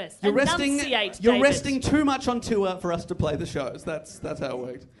 2 arrests. You're David. resting too much on tour for us to play the shows. That's how it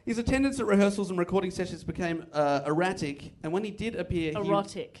worked. His attendance at rehearsals and recording sessions became erratic, and when he did appear,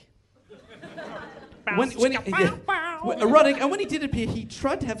 Erotic. Erotic, and when he did appear, he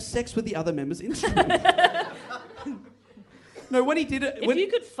tried to have sex with the other members' instruments. No, when he did it... If you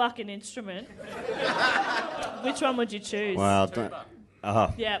could fuck an instrument, which one would you choose? Wow.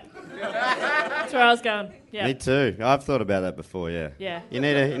 Yep. That's where I was going. Yeah. Me too. I've thought about that before, yeah. Yeah. You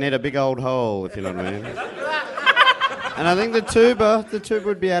need a big old hole, if you know what I mean. And I think the tuba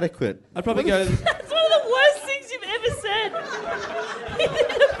would be adequate. I'd probably go... That's one of the worst things you've ever said. He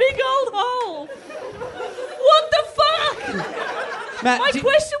did a big old hole. What the fuck? Matt, My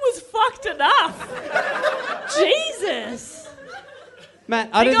question was fucked enough. Jesus. Matt,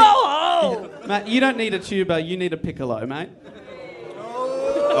 I Big don't old hole. Matt, you don't need a tuba, you need a piccolo, mate.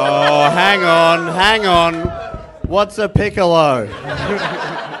 Oh, hang on. What's a piccolo?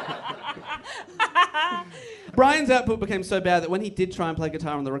 Brian's output became so bad that when he did try and play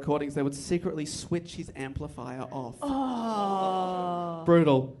guitar on the recordings, they would secretly switch his amplifier off. Oh.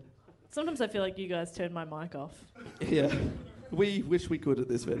 Brutal. Sometimes I feel like you guys turned my mic off. Yeah. We wish we could at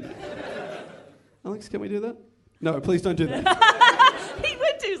this venue. Alex, can we do that? No, please don't do that. He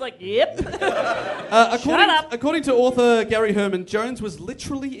went to, he was like, yep. According to author Gary Herman, Jones was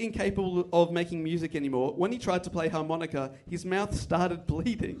literally incapable of making music anymore. When he tried to play harmonica, his mouth started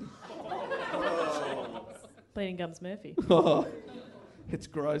bleeding. Bleeding Gums Murphy. Oh, it's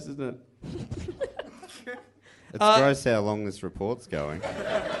gross, isn't it? It's gross how long this report's going.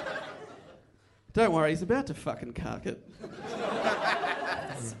 Don't worry, he's about to fucking cark it.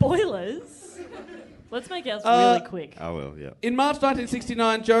 Spoilers. Let's make ours really quick. I will, yeah. In March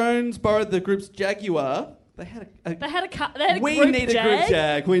 1969, Jones borrowed the group's Jaguar. They had a We group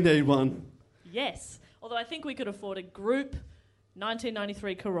Jag. We need one. Yes. Although I think we could afford a group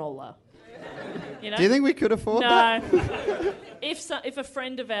 1993 Corolla. You know? Do you think we could afford that? No. If a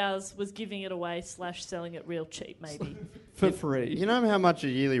friend of ours was giving it away / selling it real cheap, maybe. For free. You know how much a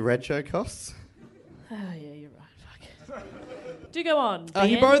yearly retro costs? Oh, yeah, you're right. Fuck. Do go on. He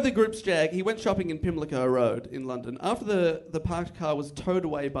Ben. borrowed the group's Jag. He went shopping in Pimlico Road in London. After the parked car was towed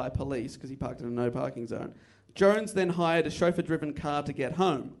away by police because he parked in a no parking zone, Jones then hired a chauffeur-driven car to get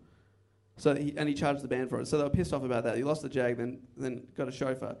home. He charged the band for it. So they were pissed off about that. He lost the Jag, then got a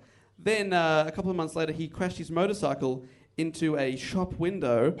chauffeur. Then a couple of months later, he crashed his motorcycle into a shop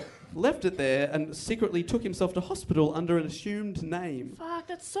window, left it there, and secretly took himself to hospital under an assumed name. Fuck,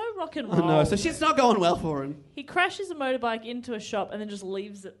 that's so rock and Oh roll. no, so shit's not going well for him. He crashes a motorbike into a shop and then just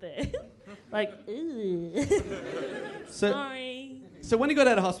leaves it there. Like, ew. Sorry. So when he got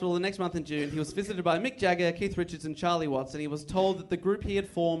out of hospital the next month in June, he was visited by Mick Jagger, Keith Richards and Charlie Watts, and he was told that the group he had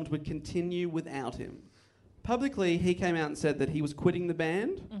formed would continue without him. Publicly, he came out and said that he was quitting the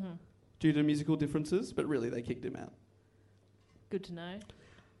band due to musical differences, but really they kicked him out. Good to know.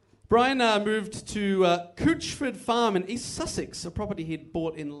 Brian moved to Couchford Farm in East Sussex, a property he'd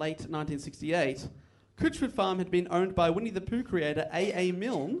bought in late 1968. Couchford Farm had been owned by Winnie the Pooh creator A.A.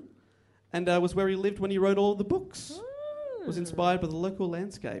 Milne and was where he lived when he wrote all of the books. It was inspired by the local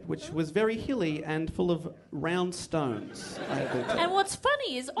landscape, which was very hilly and full of round stones. And what's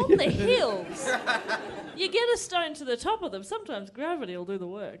funny is on the hills, you get a stone to the top of them, sometimes gravity will do the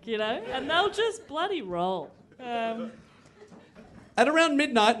work, you know? And they'll just bloody roll. At around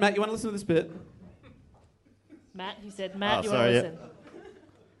midnight, Matt, you want to listen to this bit? Matt, he said, Matt, you sorry, want to listen?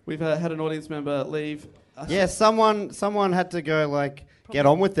 We've had an audience member leave. Yeah, someone had to go, get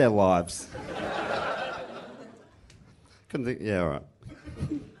on with their lives. Couldn't think... Yeah, all right.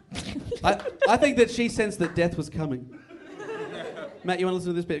 I think that she sensed that death was coming. Matt, you want to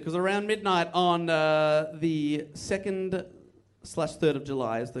listen to this bit? Because around midnight on the 2nd/3rd of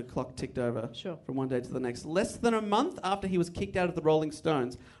July, as the clock ticked over from one day to the next, less than a month after he was kicked out of the Rolling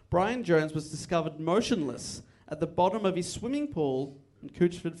Stones, Brian Jones was discovered motionless at the bottom of his swimming pool in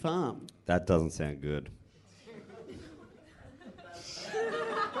Couchford Farm. That doesn't sound good.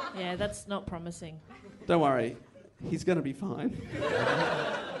 Yeah, that's not promising. Don't worry. He's going to be fine.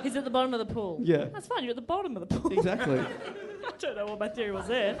 He's at the bottom of the pool. Yeah. That's fine, you're at the bottom of the pool. Exactly. I don't know what my theory was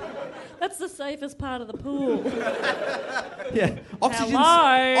there. That's the safest part of the pool. Yeah.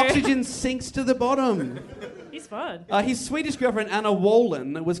 Hello? Oxygen sinks to the bottom. He's fine. His Swedish girlfriend Anna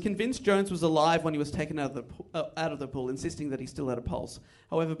Wolin was convinced Jones was alive when he was taken out of the pool, insisting that he still had a pulse.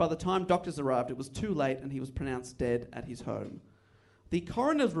 However, by the time doctors arrived, it was too late and he was pronounced dead at his home. The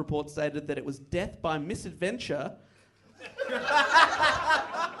coroner's report stated that it was death by misadventure. That's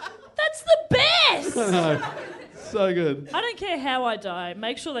the best! I know. So good. I don't care how I die.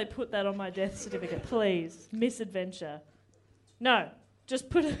 Make sure they put that on my death certificate, please. Misadventure. No, just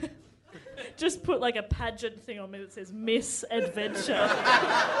put like a pageant thing on me that says Misadventure.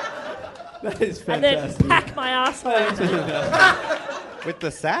 That is And then fantastic. pack my ass away. With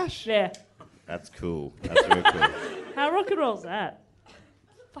the sash? Yeah. That's cool. That's real cool. How rock and roll's that?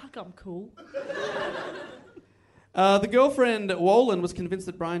 Fuck, I'm cool. The girlfriend, Wolin, was convinced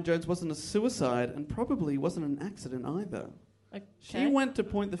that Brian Jones wasn't a suicide and probably wasn't an accident either. Okay. She went to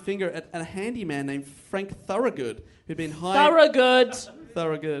point the finger at a handyman named Frank Thorogood, who'd been hired...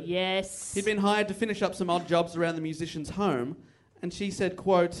 Thorogood. Yes. He'd been hired to finish up some odd jobs around the musician's home, and she said,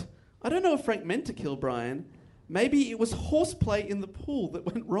 quote, "I don't know if Frank meant to kill Brian. Maybe it was horseplay in the pool that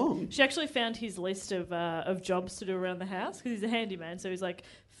went wrong." She actually found his list of jobs to do around the house because he's a handyman. So he's like,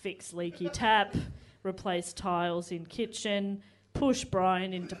 fix leaky tap, replace tiles in kitchen, push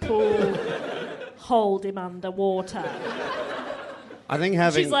Brian into pool, hold him underwater. I think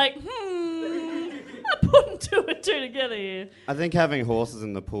having... She's like, I'm putting two and two together here. I think having horses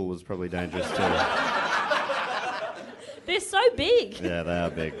in the pool was probably dangerous too. They're so big. Yeah, they are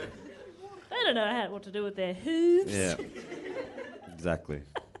big. They don't know what to do with their hooves. Yeah. Exactly.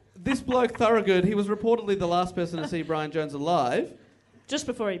 This bloke, Thorogood, he was reportedly the last person to see Brian Jones alive. Just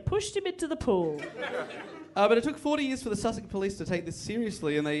before he pushed him into the pool. But it took 40 years for the Sussex police to take this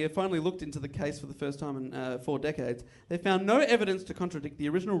seriously, and they finally looked into the case for the first time in 4 decades. They found no evidence to contradict the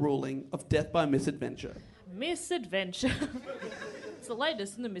original ruling of death by misadventure. Misadventure. It's the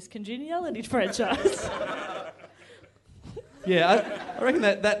latest in the Miscongeniality franchise. Yeah, I reckon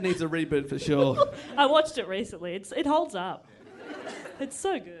that needs a reboot for sure. I watched it recently. It holds up. It's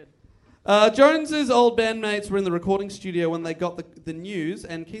so good. Jones's old bandmates were in the recording studio when they got the news,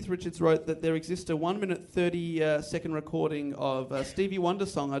 and Keith Richards wrote that there exists a 1 minute 30 second recording of Stevie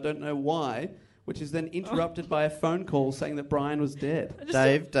Wonder's song, I Don't Know Why, which is then interrupted by a phone call saying that Brian was dead.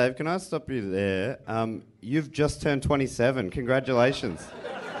 Dave, can I stop you there? You've just turned 27. Congratulations.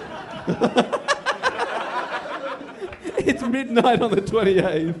 It's midnight on the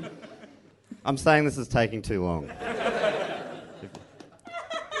 28th. I'm saying this is taking too long.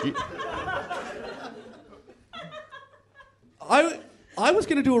 I was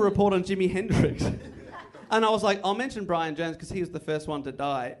going to do a report on Jimi Hendrix. And I was like, I'll mention Brian Jones because he was the first one to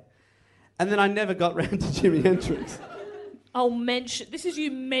die. And then I never got round to Jimi Hendrix. This is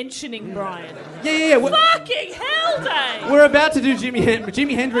you mentioning Brian. Yeah. Fucking hell, Dave! We're about to do Jimi Hendrix.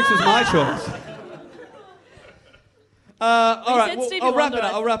 Jimi Hendrix was my choice. All right,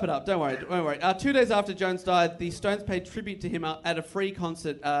 I'll wrap it up. Don't worry. 2 days after Jones died, the Stones paid tribute to him at a free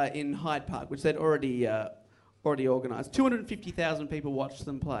concert in Hyde Park, which they'd already organised. 250,000 people watched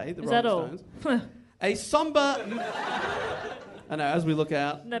them play. The Rolling Stones. A somber. I know. As we look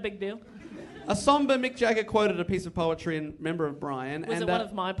out, No big deal. a somber Mick Jagger quoted a piece of poetry in member of Brian. Was it one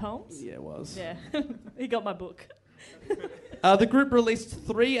of my poems? Yeah, it was. Yeah. He got my book. The group released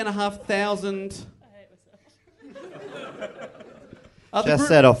 3,500. Just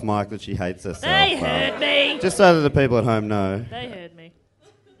said off mic that she hates herself. They heard me. Just so that the people at home know. They heard me.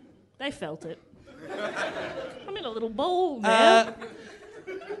 They felt it. I'm in a little bowl now.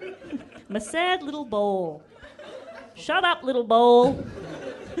 I'm a sad little bowl. Shut up, little bowl.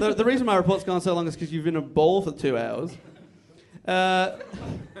 The reason my report's gone so long is because you've been in a ball for 2 hours.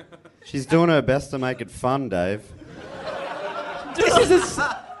 She's doing her best to make it fun, Dave.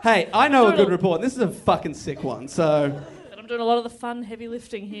 Hey, I know a good report. This is a fucking sick one, so... But I'm doing a lot of the fun, heavy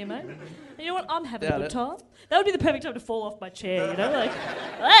lifting here, mate. And you know what? I'm having Doubt a good it. time. That would be the perfect time to fall off my chair, you know? Like,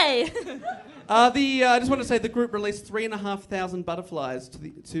 hey! I just want to say the group released 3,500 butterflies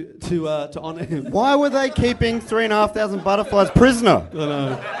to honour him. Why were they keeping 3,500 butterflies prisoner? I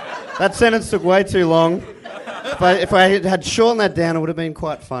know. That sentence took way too long. If I had shortened that down, it would have been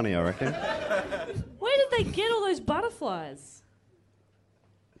quite funny, I reckon. Where did they get all those butterflies?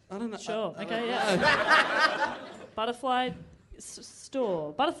 I don't know. Sure. Okay, yeah. Butterfly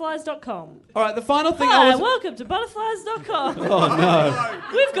store. Butterflies.com. All right, the final thing Hi, welcome to butterflies.com. Oh, no.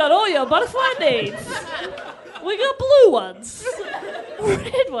 We've got all your butterfly needs. We got blue ones.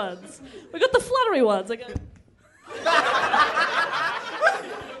 Red ones. We got the fluttery ones.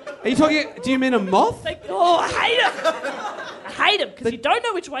 Are you talking... Do you mean a moth? I hate them. I hate them because you don't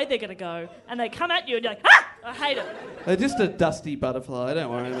know which way they're going to go. And they come at you and you're like, ah! I hate them. They're just a dusty butterfly. Don't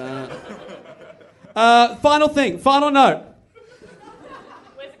worry about Final thing. Final note.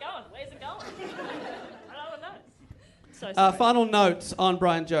 Where's it going? Where's it going? I don't know. So sorry. Final notes on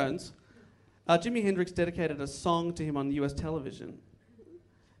Brian Jones. Jimi Hendrix dedicated a song to him on US television.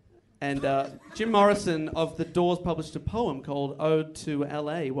 And Jim Morrison of The Doors published a poem called Ode to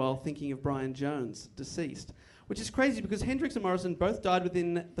LA while thinking of Brian Jones, deceased. Which is crazy because Hendrix and Morrison both died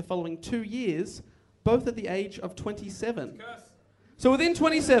within the following 2 years, both at the age of 27. So within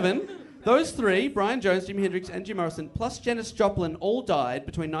 27, those three, Brian Jones, Jimi Hendrix and Jim Morrison, plus Janis Joplin, all died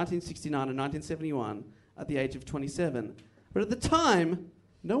between 1969 and 1971 at the age of 27. But at the time,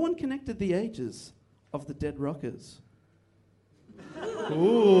 no one connected the ages of the dead rockers.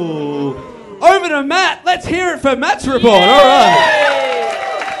 Ooh. Over to Matt. Let's hear it for Matt's report. All right.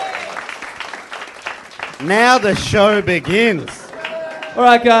 Now the show begins. All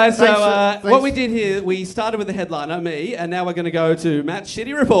right, guys. So Thanks. what we did here, we started with the headliner, me, and now we're going to go to Matt's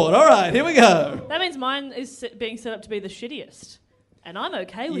shitty report. All right, here we go. That means mine is being set up to be the shittiest. And I'm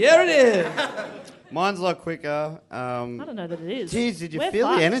okay with Here that. it is. Mine's a lot quicker. I don't know that it is. Geez, did you We're feel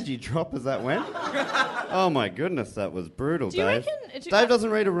fucked. the energy drop as that went? Oh my goodness, that was brutal, Do you Dave. reckon- Dave doesn't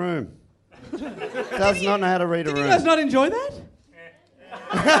read a room. Does not know how to read a Did room. you guys not enjoy that?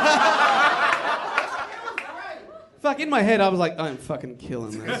 Fuck, in my head I was like, I'm fucking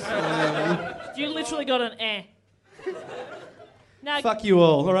killing this. You literally got an eh. Now, Fuck you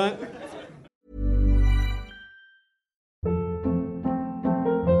all right?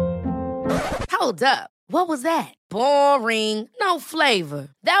 Hold up. What was that? Boring. No flavor.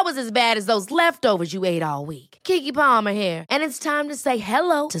 That was as bad as those leftovers you ate all week. Keke Palmer here, and it's time to say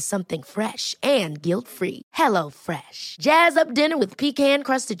hello to something fresh and guilt-free. Hello Fresh. Jazz up dinner with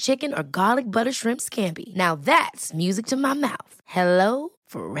pecan-crusted chicken or garlic butter shrimp scampi. Now that's music to my mouth. Hello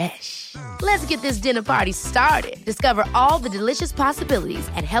Fresh. Let's get this dinner party started. Discover all the delicious possibilities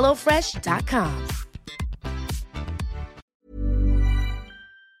at hellofresh.com.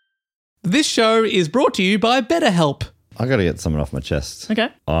 This show is brought to you by BetterHelp. I got to get something off my chest. okay.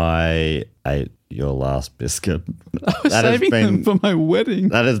 I ate your last biscuit. I was saving them for my wedding.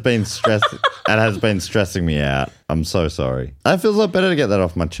 That has been stressing me out. I'm so sorry. It feels a lot better to get that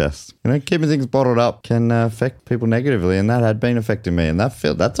off my chest. You know, keeping things bottled up can affect people negatively, and that had been affecting me. And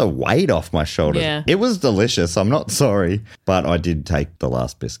that's a weight off my shoulders. Yeah. It was delicious. I'm not sorry, but I did take the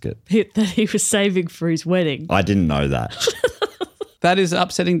last biscuit. That he was saving for his wedding. I didn't know that. That is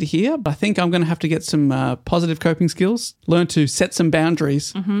upsetting to hear, but I think I'm going to have to get some positive coping skills, learn to set some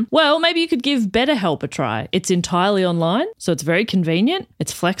boundaries. Well, maybe you could give BetterHelp a try. It's entirely online, so it's very convenient.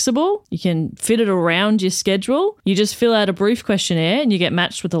 It's flexible. You can fit it around your schedule. You just fill out a brief questionnaire and you get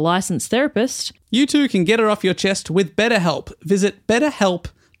matched with a licensed therapist. You too can get it off your chest with BetterHelp. Visit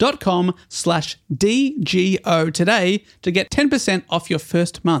betterhelp.com/DGO today to get 10% off your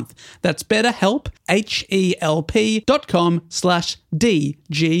first month. That's BetterHelp,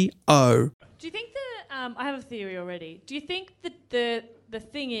 HELP.com/DGO. Do you think that, I have a theory already. Do you think that the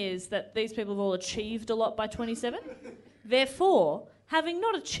thing is that these people have all achieved a lot by 27? Therefore, having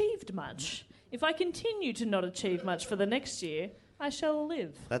not achieved much, if I continue to not achieve much for the next year, I shall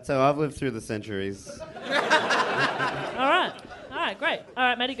live. That's how I've lived through the centuries. All right, great. All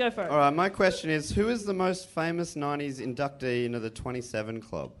right, Maddie, go for it. All right, my question is, who is the most famous 90s inductee into the 27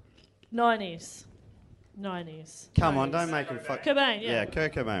 Club? 90s. Come on, don't make him fuck... Cobain, yeah. Yeah,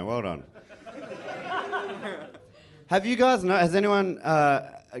 Kurt Cobain, well done. Have you guys has anyone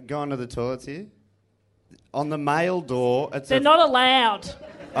gone to the toilets here? On the male door... They're not allowed.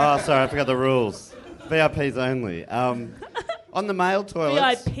 Oh, sorry, I forgot the rules. VIPs only. On the male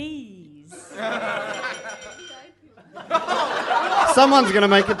toilets... VIPs. Someone's going to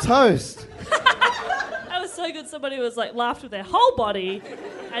make a toast. That was so good. Somebody was like laughed with their whole body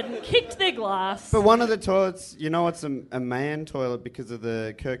and kicked their glass. But one of the toilets, you know, it's a man toilet because of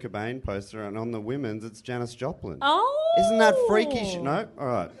the Kurt Cobain poster, and on the women's, it's Janis Joplin. Oh. Isn't that freaky? No? All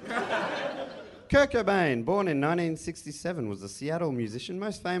right. Kurt Cobain, born in 1967, was a Seattle musician,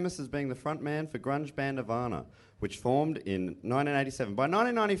 most famous as being the frontman for grunge band Nirvana, which formed in 1987. By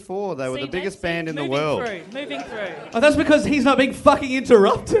 1994, they were the biggest band in the world. Moving through. Oh, that's because he's not being fucking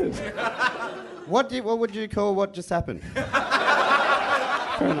interrupted. What would you call what just happened? Fair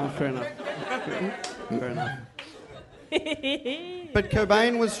enough. But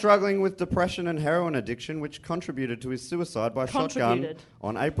Cobain was struggling with depression and heroin addiction, which contributed to his suicide by shotgun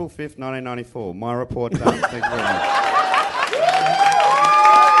on April 5th, 1994. My report done. Thank you very much.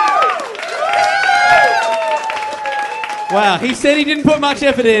 Wow, he said he didn't put much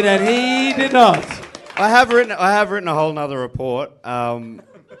effort in, and he did not. I have written a whole nother report,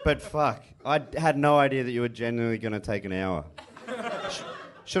 but fuck, I had no idea that you were genuinely going to take an hour.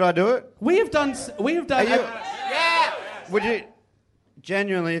 Should I do it? We have done. Would you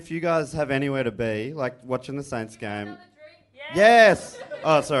genuinely, if you guys have anywhere to be, like watching the Saints game? Yes.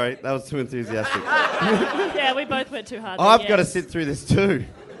 Oh, sorry, that was too enthusiastic. Yeah, we both went too hard. I've got to sit through this too.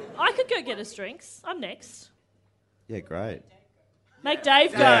 I could go get us drinks. I'm next. Yeah, great. Make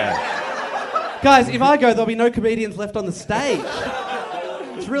Dave go. Yeah. Guys, if I go, there'll be no comedians left on the stage.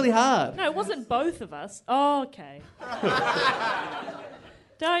 It's really hard. No, it wasn't both of us. Oh, okay.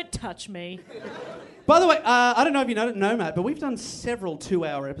 Don't touch me. By the way, I don't know if you know, Matt, but we've done several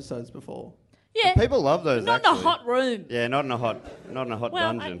 2-hour episodes before. Yeah. People love those. Not actually. in a hot room. Yeah, not in a hot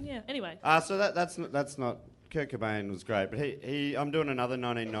dungeon. Yeah. Anyway. So that's not. Kurt Cobain was great, but I'm doing another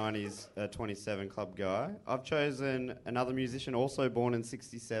 1990s 27 Club guy. I've chosen another musician also born in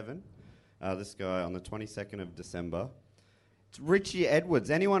 67. This guy on the 22nd of December. It's Richie Edwards.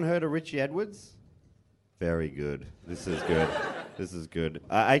 Anyone heard of Richie Edwards? Very good. This is good. This is good.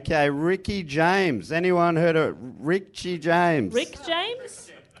 AKA Ricky James. Anyone heard of Richie James? Rick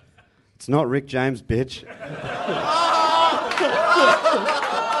James? It's not Rick James, bitch.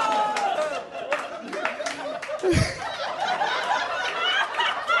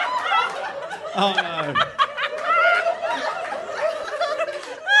 Oh no.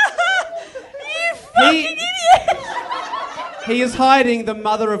 You fucking idiot! He is hiding the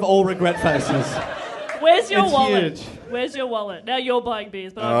mother of all regret faces. Where's your It's wallet? huge. Where's your wallet? Now you're buying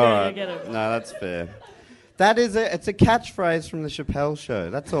beers, but I'm going to go get them. No, that's fair. It's a catchphrase from the Chappelle Show.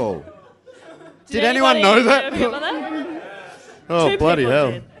 That's all. Did anyone know that? Oh, Two bloody people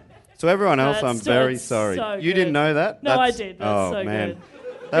hell. did. So everyone else, It's I'm still- very it's sorry. so You good. didn't know that? No, I did. That's so man. good.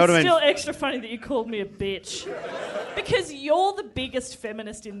 That It's would've still been... extra funny that you called me a bitch. Because you're the biggest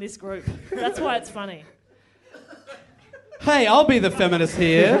feminist in this group. That's why it's funny. Hey, I'll be the feminist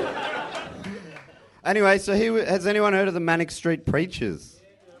here. Anyway, so has anyone heard of the Manic Street Preachers?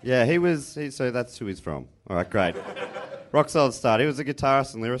 Yeah, so that's who he's from. All right, great. Rock solid start. He was a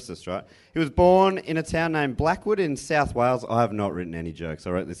guitarist and lyricist, right? He was born in a town named Blackwood in South Wales. I have not written any jokes. I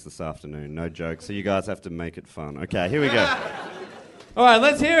wrote this afternoon. No jokes. So you guys have to make it fun. Okay, here we go. All right,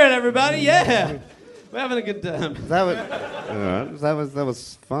 let's hear it, everybody. Yeah. We're having a good time. That was, all right, that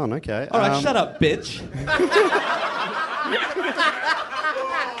was fun. Okay. All right, shut up, bitch.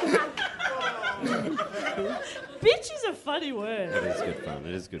 Bitch is a funny word. It is good fun.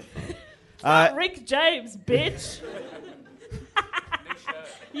 It is good fun. Not Rick James, bitch.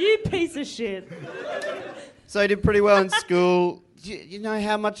 You piece of shit. So he did pretty well in school. Do you know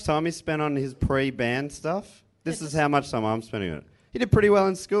how much time he spent on his pre-band stuff? This is how much time I'm spending on it. He did pretty well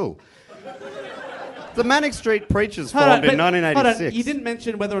in school. The Manic Street Preachers formed in 1986. Hold on. You didn't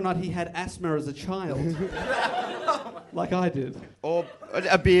mention whether or not he had asthma as a child. Like I did. Or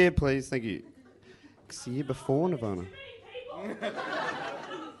a beer, please. Thank you. It's the year before Nirvana.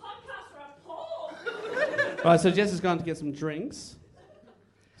 Right, so Jess has gone to get some drinks.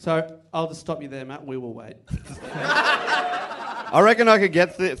 So I'll just stop you there, Matt. We will wait. I reckon I could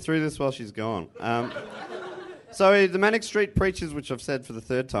get through this while she's gone. So the Manic Street Preachers, which I've said for the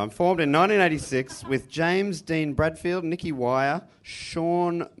third time, formed in 1986 with James Dean Bradfield, Nicky Wire,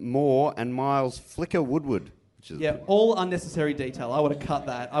 Sean Moore, and Miles Flicker Woodward. Which is all unnecessary detail. I would have cut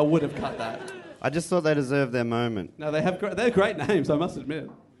that. I just thought they deserved their moment. No, they're great names, I must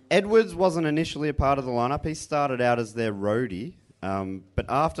admit. Edwards wasn't initially a part of the lineup. He started out as their roadie. But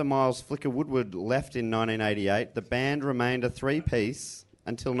after Miles Flicker Woodward left in 1988, the band remained a three-piece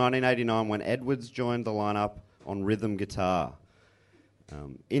until 1989 when Edwards joined the lineup on rhythm guitar.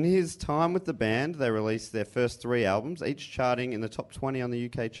 In his time with the band, they released their first 3 albums, each charting in the top 20 on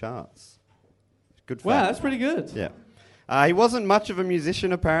the UK charts. Good fact. Wow, that's pretty good. Yeah. He wasn't much of a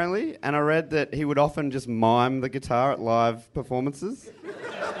musician, apparently, and I read that he would often just mime the guitar at live performances.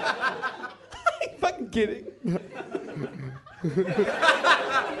 Fucking kidding.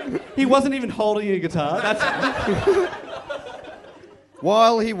 He wasn't even holding a guitar.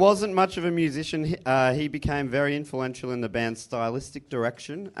 While he wasn't much of a musician, he became very influential in the band's stylistic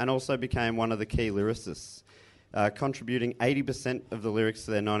direction and also became one of the key lyricists, contributing 80% of the lyrics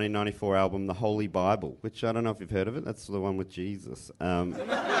to their 1994 album, The Holy Bible, which I don't know if you've heard of it. That's the one with Jesus. I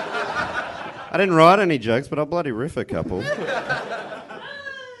didn't write any jokes, but I'll bloody riff a couple.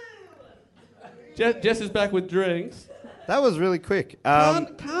 Jess is back with drinks. That was really quick.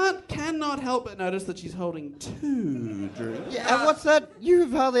 Cannot help but notice that she's holding 2 drinks. Yeah, and what's that?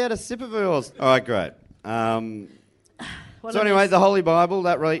 You've hardly had a sip of yours. All right, great. So anyway, The Holy Bible,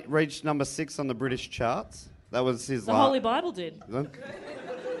 that reached number 6 on the British charts. That was his The Holy Bible did.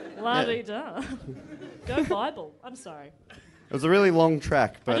 La-dee-da. Go Bible. I'm sorry. It was a really long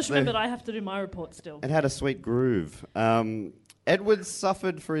track, but I just remembered I have to do my report still. it had a sweet groove. Edwards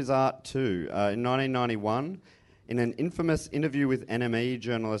suffered for his art too. In 1991, in an infamous interview with NME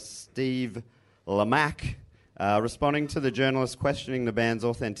journalist Steve Lamacq, responding to the journalist questioning the band's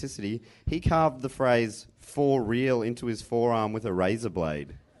authenticity, he carved the phrase "for real" into his forearm with a razor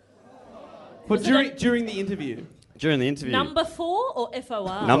blade. But during the interview? During the interview. Number 4 or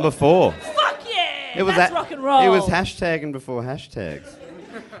FOR? Number 4. Fuck yeah! That's rock and roll. It was hashtagging before hashtags.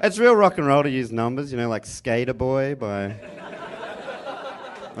 It's real rock and roll to use numbers, like Skater Boy by...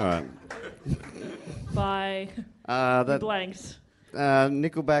 All right. By... that blanked.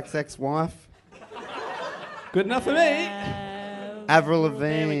 Nickelback's ex-wife. Good enough for me. Avril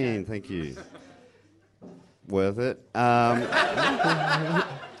Lavigne, thank you. Worth it.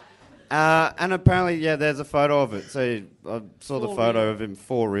 And apparently, there's a photo of it. So I saw the photo of him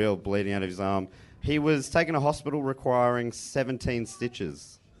for real, bleeding out of his arm. He was taken to hospital requiring 17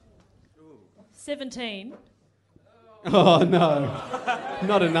 stitches. 17. Oh, no.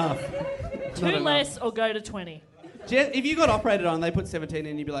 Not enough. Two less or go to 20. If you got operated on, they put 17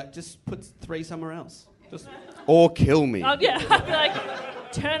 in, you'd be like, just put 3 somewhere else. Or kill me. I'd be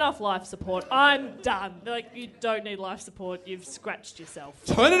like, turn off life support. I'm done. They're like, you don't need life support. You've scratched yourself.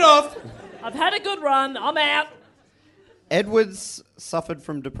 Turn it off. I've had a good run. I'm out. Edwards suffered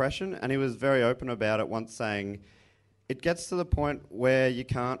from depression, and he was very open about it, once saying, "It gets to the point where you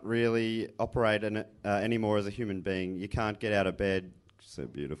can't really operate anymore as a human being. You can't get out of bed." So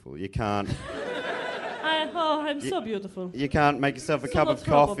beautiful. You can't... I'm so beautiful. You can't make yourself a Sono cup of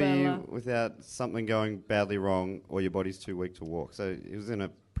troppo coffee bella. without something going badly wrong, or your body's too weak to walk. So he was in a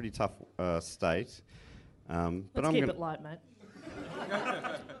pretty tough state. Let's keep it light, mate.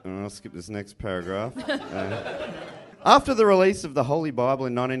 I'll skip this next paragraph. After the release of the Holy Bible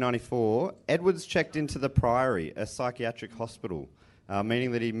in 1994, Edwards checked into the Priory, a psychiatric hospital,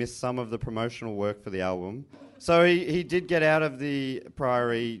 meaning that he missed some of the promotional work for the album. So he did get out of the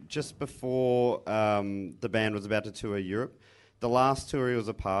Priory just before the band was about to tour Europe, the last tour he was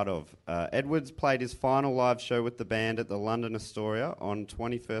a part of. Edwards played his final live show with the band at the London Astoria on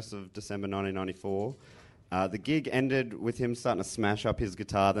 21st of December 1994. The gig ended with him starting to smash up his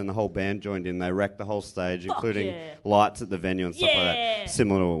guitar, then the whole band joined in. They wrecked the whole stage, including lights at the venue and stuff like that.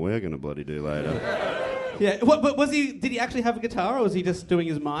 Similar to what we're going to bloody do later. Yeah, but did he actually have a guitar, or was he just doing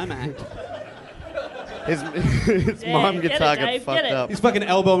his mime act? His mime guitar got fucked up. He's fucking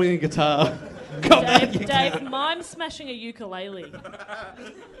elbowing a guitar. Dave, mime smashing a ukulele.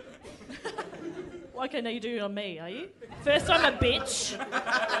 Like I know you do on me, are you? First I'm a bitch,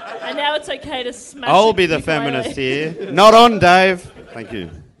 and now it's okay to smash I'll be the ukulele. feminist here. Not on, Dave. Thank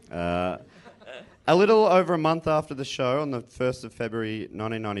you. A little over a month after the show, on the 1st of February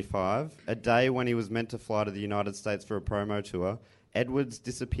 1995, a day when he was meant to fly to the United States for a promo tour, Edwards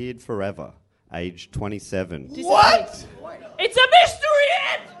disappeared forever, aged 27. What? It's a mystery,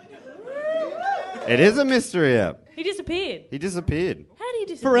 Ed! It is a mystery app. He disappeared. He disappeared. How did he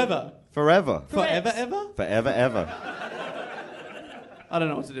disappear? Forever. Forever. Forever, ever? Forever, ever. I don't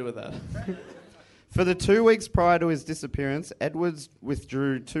know what to do with that. For the 2 weeks prior to his disappearance, Edwards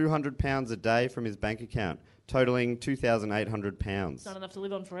withdrew £200 a day from his bank account, totaling £2,800. It's not enough to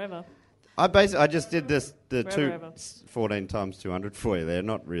live on forever. I just did this Forever. 14 times 200 for you there.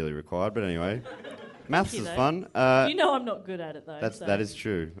 Not really required, but anyway. Maths is though. fun. You know I'm not good at it, though. That is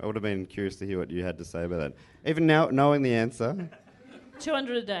true. I would have been curious to hear what you had to say about that. Even now, knowing the answer,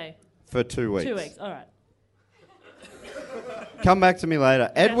 200 a day. for 2 weeks. 2 weeks, all right. Come back to me later.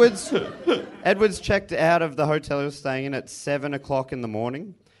 Edwards checked out of the hotel he was staying in at 7 o'clock in the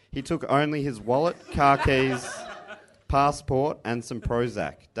morning. He took only his wallet, car keys, passport, and some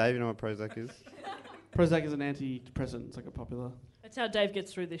Prozac. Dave, you know what Prozac is? Prozac is an antidepressant. It's like a popular... That's how Dave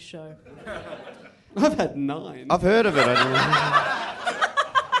gets through this show. I've had 9. I've heard of it.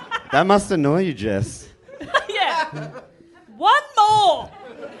 That must annoy you, Jess. Yeah. One more.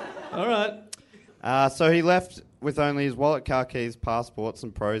 All right. So he left with only his wallet, car keys, passport,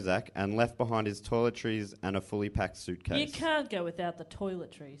 some Prozac, and left behind his toiletries and a fully packed suitcase. You can't go without the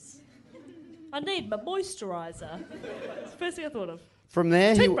toiletries. I need my moisturiser. It's the first thing I thought of. From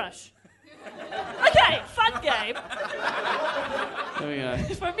there, Toothbrush. Okay, fun game. There we go.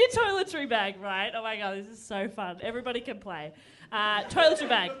 From your toiletry bag, right? Oh my god, this is so fun. Everybody can play. Toiletry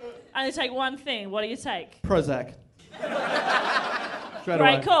bag. Only take one thing. What do you take? Prozac. Straight Great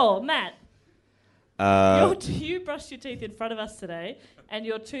away. call, Matt. You brushed your teeth in front of us today, and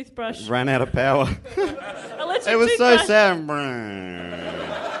your toothbrush ran out of power. electric It was so toothbrush- sad.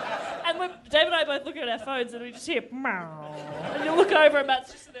 And Dave and I both look at our phones, and we just hear meow. And you look over, and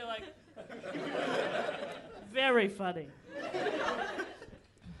Matt's just there like, very funny.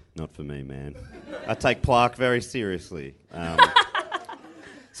 Not for me, man. I take plaque very seriously.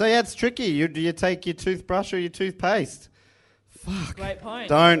 So yeah, it's tricky. Do you take your toothbrush or your toothpaste? Fuck. Great point.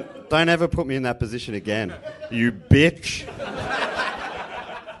 Don't ever put me in that position again, you bitch.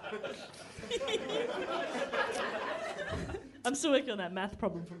 I'm still working on that math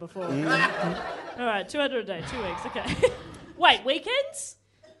problem from before. All right, 200 a day, 2 weeks. Okay. Wait, weekends?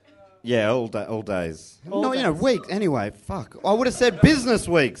 Yeah, all days. All No, days. weeks. Anyway, fuck. I would have said business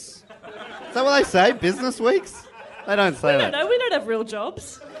weeks. Is that what they say? Business weeks? They don't say I that. don't know. We don't have real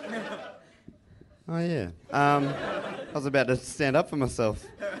jobs. Oh, yeah. I was about to stand up for myself.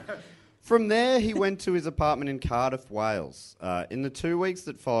 From there, he went to his apartment in Cardiff, Wales. In the 2 weeks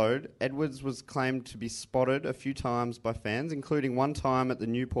that followed, Edwards was claimed to be spotted a few times by fans, including one time at the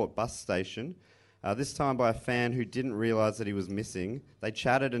Newport bus station, this time by a fan who didn't realise that he was missing. They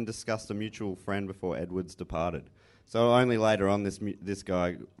chatted and discussed a mutual friend before Edwards departed. So only later on, this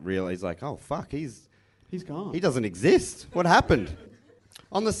guy realised, he's like, oh, fuck, he's gone. He doesn't exist. What happened?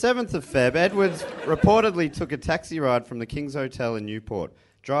 On the 7th of Feb, Edwards reportedly took a taxi ride from the King's Hotel in Newport,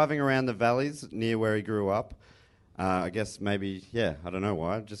 driving around the valleys near where he grew up. I guess maybe, I don't know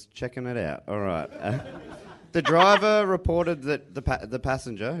why, just checking it out. All right. The driver reported that the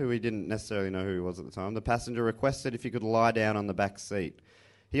passenger, who he didn't necessarily know who he was at the time, the passenger requested if he could lie down on the back seat.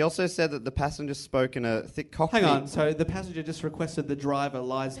 He also said that the passenger spoke in a thick Cockney... Hang on, so the passenger just requested the driver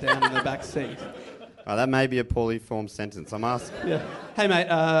lies down in the back seat. Oh, that may be a poorly formed sentence. I'm asking. Yeah. Hey, mate,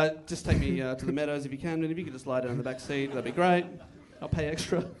 just take me to the Meadows if you can, and if you could just lie down in the back seat, that'd be great. I'll pay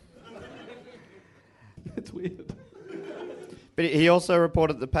extra. It's weird. But he also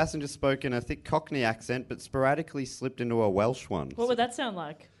reported the passenger spoke in a thick Cockney accent, but sporadically slipped into a Welsh one. What would that sound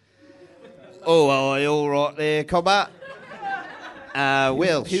like? Oh, are you all right there, cobber?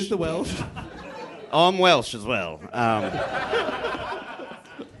 Welsh. Here's the Welsh. I'm Welsh as well.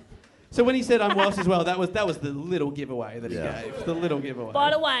 So when he said I'm Welsh as well, that was the little giveaway that he gave. The little giveaway.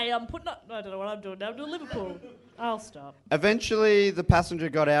 By the way, I'm putting up... I don't know what I'm doing now. I'm doing Liverpool. I'll stop. Eventually, the passenger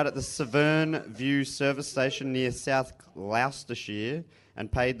got out at the Severn View service station near South Gloucestershire and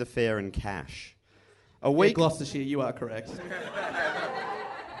paid the fare in cash. A week... Gloucestershire, you are correct.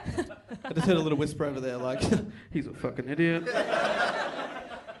 I just heard a little whisper over there like, he's a fucking idiot.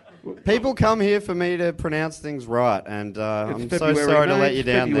 People come here for me to pronounce things right, and I'm February, so sorry to mate. let you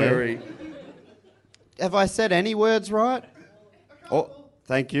down February. there. Have I said any words right? Oh,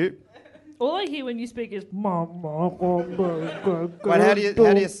 thank you. All I hear when you speak is... Wait, how do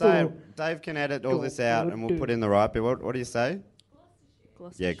you say it? Dave can edit all this out, and we'll put in the right bit. What do you say?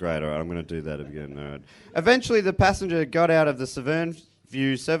 Yeah, great. All right, I'm going to do that again. All right. Eventually, the passenger got out of the Severn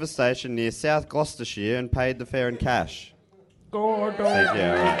View service station near South Gloucestershire and paid the fare in cash.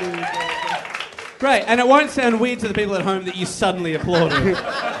 Yeah, right. Great, and it won't sound weird to the people at home that you suddenly applauded.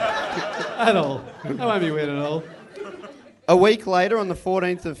 At all. That won't be weird at all. A week later, on the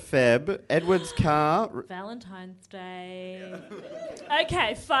 14th of Feb, Edward's car... Valentine's Day.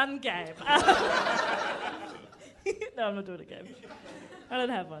 Okay, fun game. No, I'm not doing a game. I don't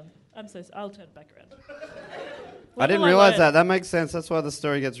have one. I'll turn it back around. I didn't realise that. That makes sense. That's why the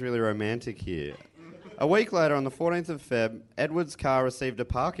story gets really romantic here. A week later, on the 14th of Feb, Edward's car received a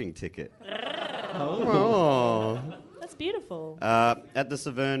parking ticket. Oh. That's beautiful. At the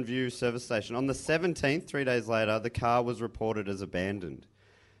Severn View service station. On the 17th, 3 days later, the car was reported as abandoned.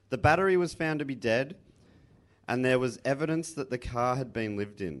 The battery was found to be dead, and there was evidence that the car had been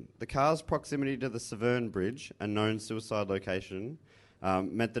lived in. The car's proximity to the Severn Bridge, a known suicide location,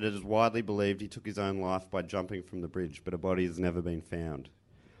 meant that it is widely believed he took his own life by jumping from the bridge, but a body has never been found.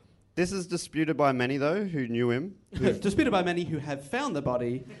 This is disputed by many, though, who knew him. Disputed by many who have found the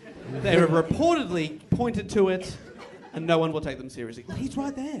body. They have reportedly pointed to it, and no one will take them seriously. He's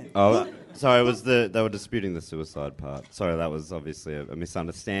right there. Oh, sorry, they were disputing the suicide part. Sorry, that was obviously a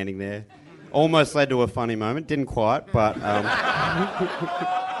misunderstanding there. Almost led to a funny moment. Didn't quite, but...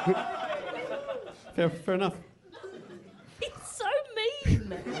 Fair enough. He's so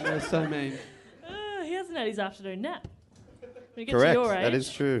mean. So mean. He hasn't had his afternoon nap. When you get Correct, to your age, that is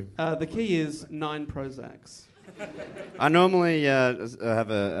true. The key is 9 Prozacs. I normally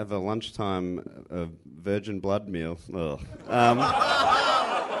have a lunchtime virgin blood meal. Ugh.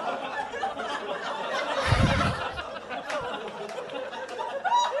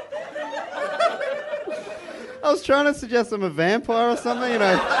 I was trying to suggest I'm a vampire or something,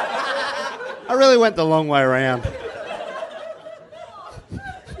 I really went the long way around.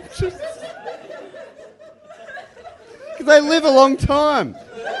 Because they live a long time.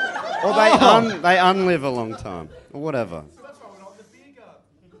 Or they unlive a long time. Or whatever.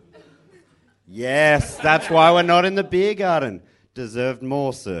 Yes, that's why we're not in the beer garden. Deserved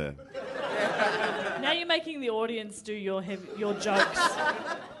more, sir. making the audience do your jokes.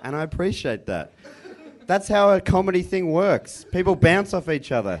 And I appreciate that. That's how a comedy thing works. People bounce off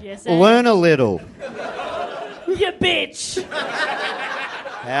each other. Yes, Learn a little. You bitch!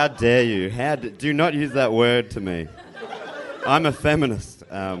 How dare you? Do not use that word to me. I'm a feminist.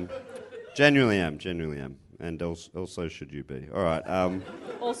 Genuinely am. And also should you be. All right.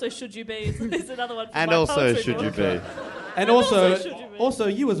 Also should you be is another one for And my also poetry should you book. be. And also,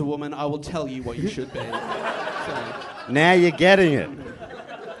 you as a woman, I will tell you what you should be. Now you're getting it.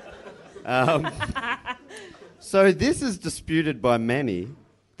 So this is disputed by many,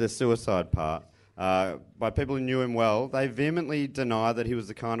 the suicide part, by people who knew him well. They vehemently deny that he was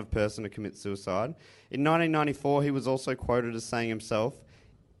the kind of person to commit suicide. In 1994, he was also quoted as saying himself,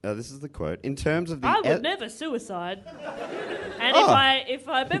 this is the quote, in terms of the... I would never suicide. And if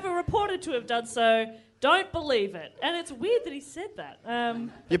I'm ever reported to have done so, don't believe it. And it's weird that he said that.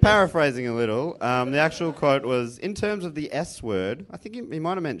 You're paraphrasing a little. The actual quote was, in terms of the S word, I think he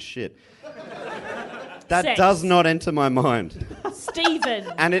might have meant shit. That Sex. does not enter my mind.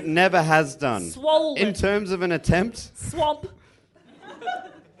 Stephen. And it never has done. Swollen. In terms of an attempt, Swamp.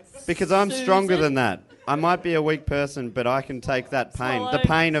 because I'm stronger Susan. than that. I might be a weak person, but I can take that pain. Swallow. The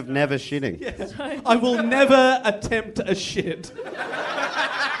pain of never shitting. I will never attempt a shit.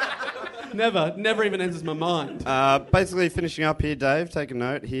 Never even enters my mind. Basically, finishing up here, Dave, take a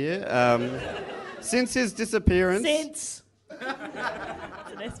note here. Since his disappearance... Since. It's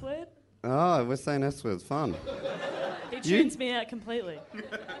an S word. Oh, we're saying S words. Fun. He tunes me out completely.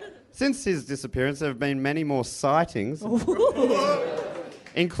 Since his disappearance, there have been many more sightings,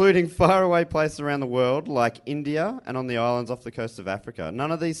 including faraway places around the world like India and on the islands off the coast of Africa.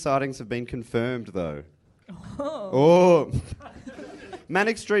 None of these sightings have been confirmed, though. Oh.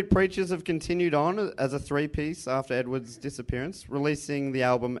 Manic Street Preachers have continued on as a three-piece after Edward's disappearance, releasing the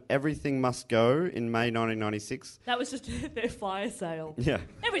album Everything Must Go in May 1996. That was just their fire sale. Yeah.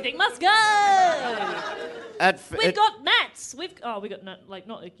 Everything must go! We've got mats! We got, not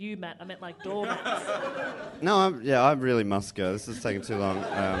like you, Matt. I meant like door mats. No, I really must go. This is taking too long.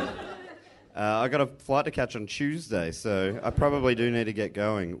 I got a flight to catch on Tuesday, so I probably do need to get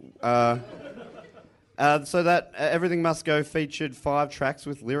going. So that Everything Must Go featured 5 tracks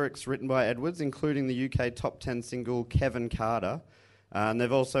with lyrics written by Edwards, including the UK top 10 single Kevin Carter. And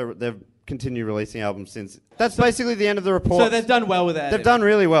they've continued releasing albums since. That's basically the end of the report. So they've done well with that. They've done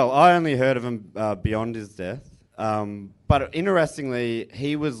really well. I only heard of him beyond his death. But interestingly,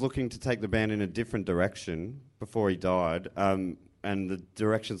 he was looking to take the band in a different direction before he died. And the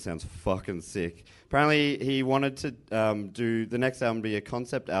direction sounds fucking sick. Apparently, he wanted to do the next album be a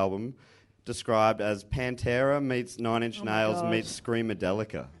concept album described as Pantera meets Nine Inch Nails meets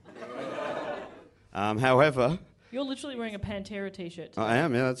Screamadelica. However... You're literally wearing a Pantera t-shirt today. I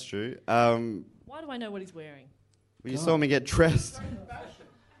am, yeah, that's true. Why do I know what he's wearing? You saw me get dressed.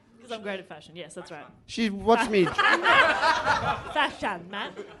 Because I'm great at fashion. Yes, that's right. She watched me... Fashion,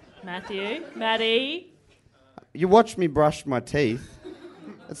 Matt. Matthew. Maddie. You watched me brush my teeth.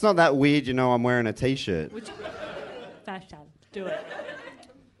 It's not that weird, you know I'm wearing a t-shirt. Fashion. Do it.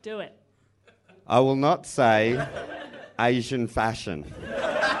 Do it. I will not say Asian fashion.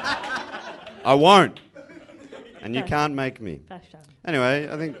 I won't. And you can't make me. Fashion. Anyway,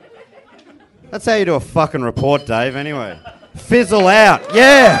 I think that's how you do a fucking report, Dave, anyway. Fizzle out.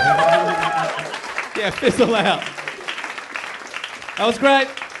 Yeah. Yeah, fizzle out. That was great.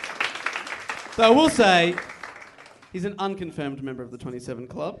 So I will say, he's an unconfirmed member of the 27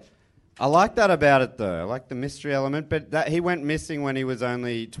 Club. I like that about it, though. I like the mystery element, but he went missing when he was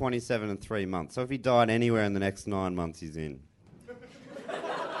only 27 and 3 months. So if he died anywhere in the next 9 months, he's in.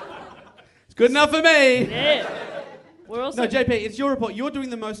 It's good enough for me. Yeah. We're also... No, JP, it's your report. You're doing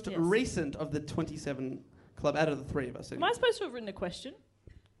the most recent of the 27 Club out of the 3 of us. Am I supposed to have written a question?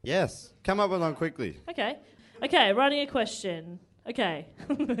 Yes. Come up with one quickly. Okay. Okay, writing a question. Okay.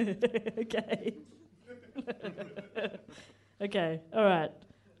 Okay. Okay, all right.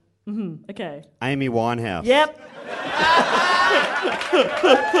 Okay. Amy Winehouse. Yep.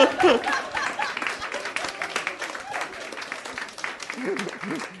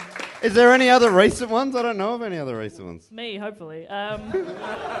 Is there any other recent ones? I don't know of any other recent ones. Me, hopefully.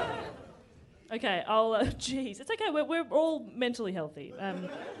 Okay, I'll... Jeez, it's okay. We're all mentally healthy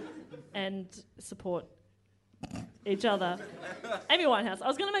and support each other. Amy Winehouse. I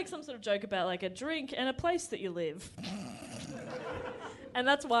was going to make some sort of joke about like a drink and a place that you live. And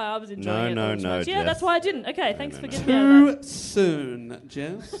that's why I was enjoying it. No, Yeah, Jess. that's why I didn't. Okay, thanks for getting me out of that. Too soon,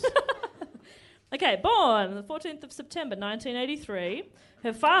 Jess. Okay, born the 14th of September 1983.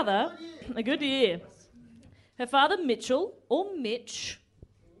 Her father, a good year. Her father, Mitchell, or Mitch,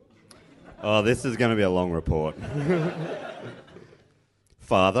 Oh, this is going to be a long report.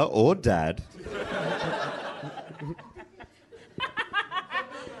 Father or dad?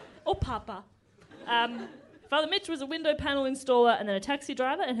 Or Papa. Father Mitch was a window panel installer and then a taxi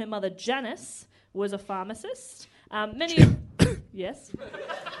driver, and her mother Janice was a pharmacist. Yes.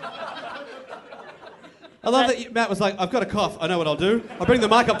 I love that Matt was like, I've got a cough. I know what I'll do. I'll bring the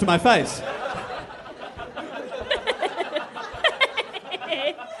mic up to my face.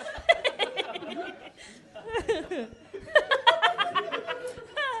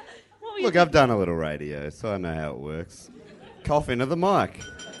 Look, I've done a little radio, so I know how it works. Cough into the mic.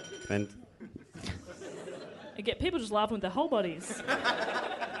 And I get people just laughing with their whole bodies.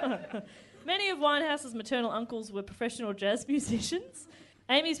 Many of Winehouse's maternal uncles were professional jazz musicians.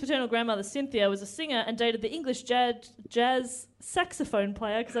 Amy's paternal grandmother, Cynthia, was a singer and dated the English jazz saxophone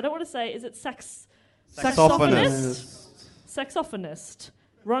player, because I don't want to say, is it saxophonist,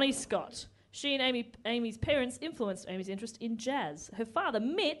 Ronnie Scott. She and Amy's parents influenced Amy's interest in jazz. Her father,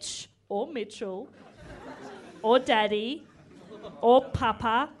 Mitch, or Mitchell, or Daddy, or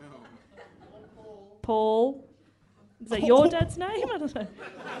Papa, Paul. Is that your dad's name? I don't know.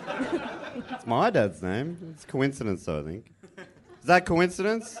 it's my dad's name. It's coincidence, though, I think. Is that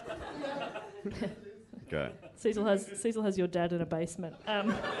coincidence? Great. Cecil has your dad in a basement.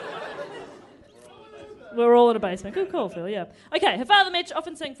 We're all in a basement. Good call, Phil, yeah. Okay, her father, Mitch,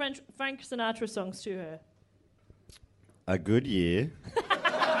 often sang Frank Sinatra songs to her. A good year.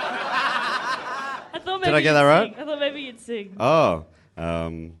 Did I get that right? I thought maybe you'd sing. Oh.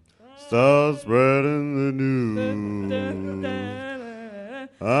 Start spreading the news.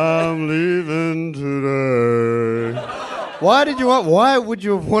 I'm leaving today. Why would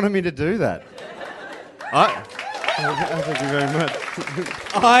you have wanted me to do that? Thank you very much.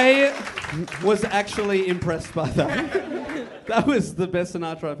 I was actually impressed by that. That was the best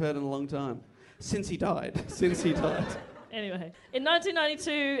Sinatra I've heard in a long time. Since he died. Anyway, in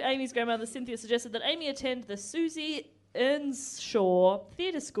 1992, Amy's grandmother Cynthia suggested that Amy attend the Susie Earnshaw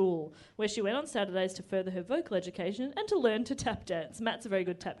Theatre School, where she went on Saturdays to further her vocal education and to learn to tap dance. Matt's a very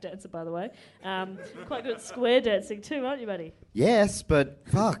good tap dancer, by the way. Quite good at square dancing too, aren't you, buddy? Yes, but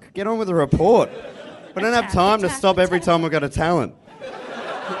fuck, get on with the report. We don't have time to stop every time we've got a talent.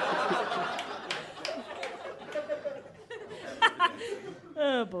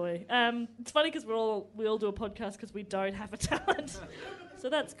 Oh boy, it's funny because we all do a podcast because we don't have a talent, so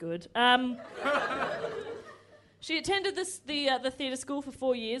that's good. She attended the theatre school for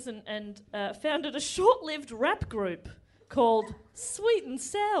 4 years and founded a short-lived rap group called Sweet and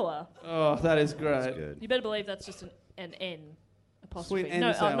Sour. Oh, that is great. You better believe that's just an N apostrophe. Sweet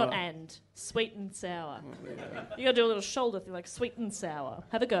and sour. Not and. Sweet and sour. Oh, yeah. You got to do a little shoulder thing like sweet and sour.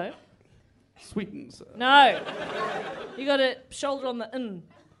 Have a go. Sweet and sour. No. You got to shoulder on the N.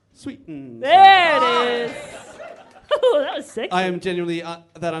 Sweet and there it is. Oh, that was sexy. I am genuinely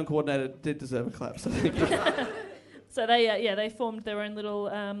that uncoordinated did deserve a clap. So thank you. So they formed their own little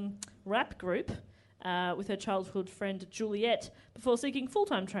rap group with her childhood friend Juliet before seeking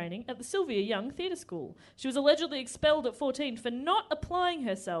full-time training at the Sylvia Young Theatre School. She was allegedly expelled at 14 for not applying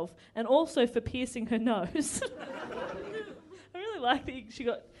herself and also for piercing her nose. I really like that she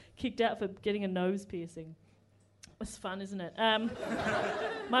got kicked out for getting a nose piercing. It's fun, isn't it?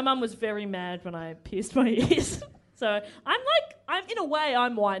 My mum was very mad when I pierced my ears. So I'm in a way,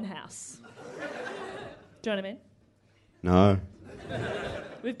 I'm Winehouse. Do you know what I mean? No.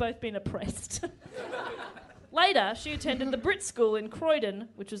 We've both been oppressed. Later, she attended the Brit School in Croydon,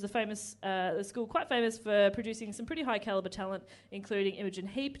 which was the school quite famous for producing some pretty high caliber talent, including Imogen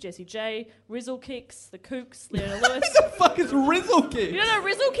Heap, Jessie J, Rizzle Kicks, The Kooks, Leona Lewis. What the fuck is Rizzle Kicks? You don't know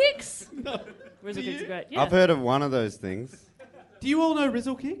Rizzle Kicks? No. Rizzle Kicks are great. Yeah. I've heard of one of those things. Do you all know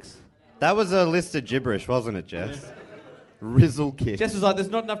Rizzle Kicks? That was a list of gibberish, wasn't it, Jess? Rizzle Kicks. Jess was like, there's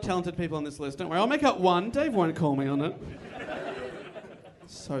not enough talented people on this list. Don't worry, I'll make up one. Dave won't call me on it.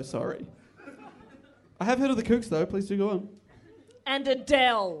 So sorry. I have heard of the Kooks, though. Please do go on. And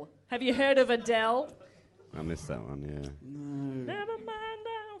Adele. Have you heard of Adele? I missed that one, yeah. No. Never mind,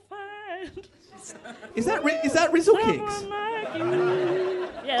 I'll find. Is that Rizzle Kicks?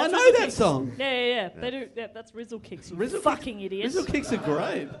 Yeah, I know Rizzle that Kicks. song. Yeah. They do. Yeah, that's Rizzle Kicks. You fucking idiot. Rizzle Kicks are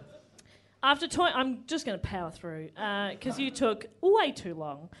great. After toying, I'm just going to power through because you took way too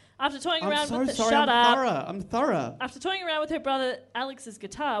long. After toying around with I'm thorough. After toying around with her brother Alex's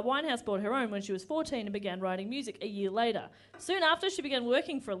guitar, Winehouse bought her own when she was 14 and began writing music a year later. Soon after, she began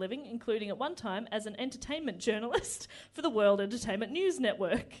working for a living, including at one time as an entertainment journalist for the World Entertainment News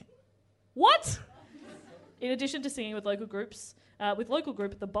Network. What? In addition to singing with local group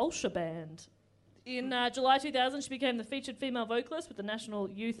the Bolsha Band. In July 2000, she became the featured female vocalist with the National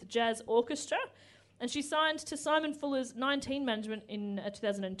Youth Jazz Orchestra. And she signed to Simon Fuller's 19 management in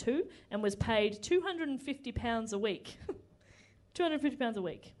 2002 and was paid £250 a week. £250 a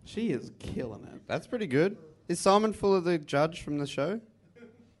week. She is killing it. That's pretty good. Is Simon Fuller the judge from the show?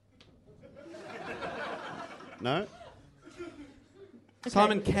 No? Okay.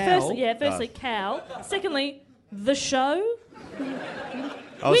 Simon Cowell. Firstly, Cal. Secondly, the show.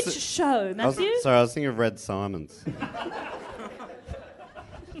 I was Which show, Matthew? I was thinking of Red Simons.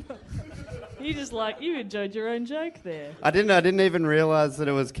 You enjoyed your own joke there. I didn't even realise that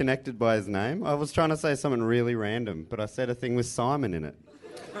it was connected by his name. I was trying to say something really random, but I said a thing with Simon in it.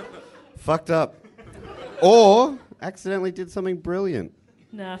 Fucked up. Or accidentally did something brilliant.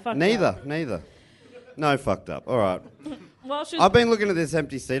 Nah, fuck Neither. No, fucked up. All right. Well, I've been looking at this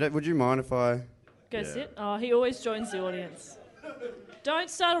empty seat. Would you mind if I... Go sit. Oh, he always joins the audience.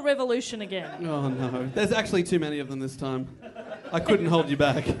 Don't start a revolution again. Oh, no. There's actually too many of them this time. I couldn't hold you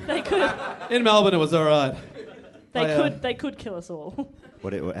back. They could. In Melbourne, it was all right. They could kill us all.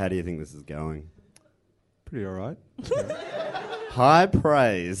 How do you think this is going? Pretty all right. High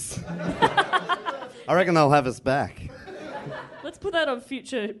praise. I reckon they'll have us back. Let's put that on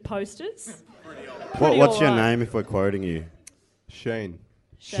future posters. What's your name if we're quoting you? Shane.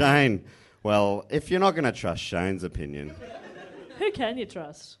 Shane. Well, if you're not going to trust Shane's opinion... Who can you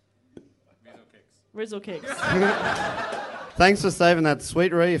trust? Rizzle Kicks. Thanks for saving that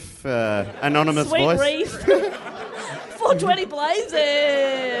Sweet Reef anonymous Sweet voice. Reef. 420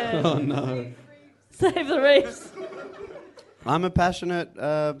 blazing. Oh, no. Save the reefs. I'm a passionate...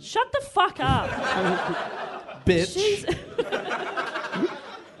 Shut the fuck up. Bitch.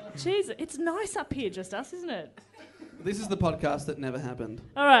 Jeez, it's nice up here, just us, isn't it? This is the podcast that never happened.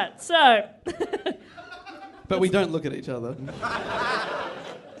 All right, so... But we don't look at each other.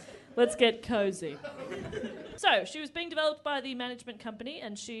 Let's get cozy. So, she was being developed by the management company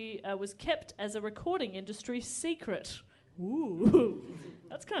and she was kept as a recording industry secret. Ooh,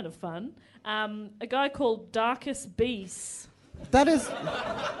 that's kind of fun. A guy called Darkus Beast. That is...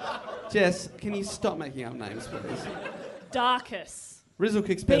 Jess, can you stop making up names, please? Darkus.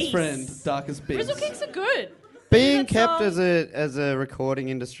 Rizzlekick's best friend, Darkus Beast. Rizzlekicks are good. Being kept as a recording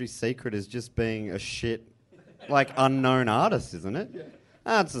industry secret is just being a shit, unknown artist, isn't it?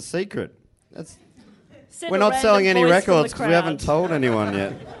 Yeah. It's a secret. We're not selling any records because we haven't told anyone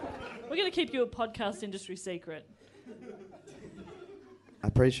yet. We're going to keep you a podcast industry secret. I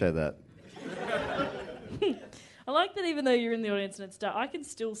appreciate that. I like that even though you're in the audience and it's dark, I can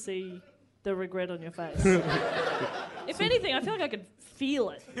still see the regret on your face. If anything, I feel like I could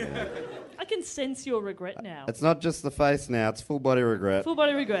feel it. I can sense your regret now. It's not just the face now, it's full body regret. Full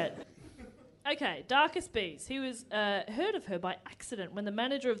body regret. Okay, Darkus Bees. He was heard of her by accident when the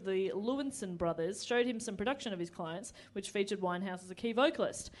manager of the Lewinson brothers showed him some production of his clients, which featured Winehouse as a key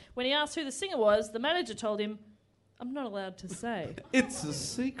vocalist. When he asked who the singer was, the manager told him, "I'm not allowed to say." It's a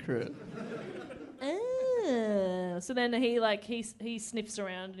secret. So then he sniffs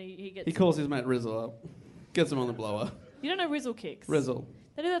around and he gets... He calls his mate Rizzle up. Gets him on the blower. You don't know Rizzle Kicks? Rizzle.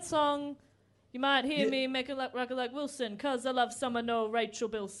 They do that song, "You might hear me make a rock like Wilson, 'cause I love someone, no Rachel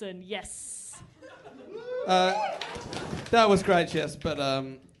Bilson." Yes. That was great, Jess, but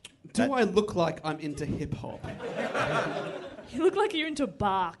do I look like I'm into hip-hop? You look like you're into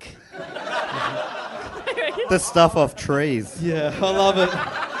bark. The stuff off trees. Yeah, I love it.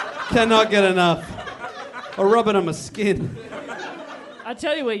 Cannot get enough. I rub it on my skin. I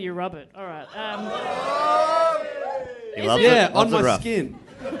tell you where you rub it. All right. He loves on my rough. skin.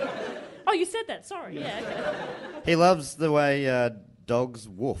 Oh, you said that. Sorry. Yeah. Okay. He loves the way dogs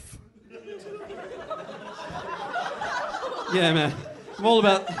woof. Yeah, man. I'm all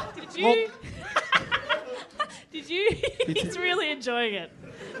about... Did you? Did you? He's really enjoying it.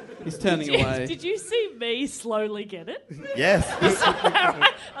 He's turning away. Did you see me slowly get it? Yes. You saw that,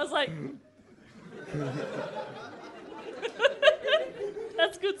 right? I was like...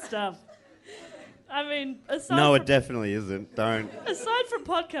 That's good stuff. I mean, it definitely isn't. Don't. Aside from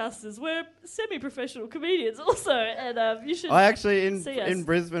podcasters, we're semi-professional comedians also, and you should. I actually see us. in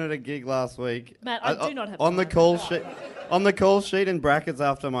Brisbane at a gig last week. Matt, I do not have on time. the call sheet. On the call sheet in brackets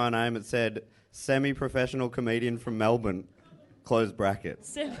after my name, it said semi-professional comedian from Melbourne. Close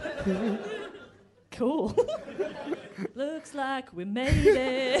brackets. Cool. Looks like we made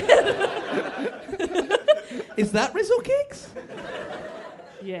it. Is that Rizzle Kicks?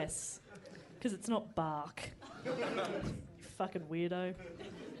 Yes. Because it's not bark. You fucking weirdo.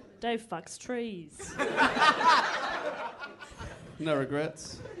 Dave fucks trees. No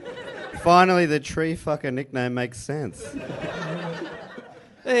regrets. Finally, the tree fucker nickname makes sense.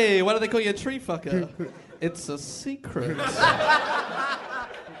 Hey, why do they call you a tree fucker? It's a secret. I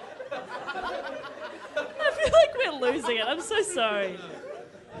feel like we're losing it. I'm so sorry.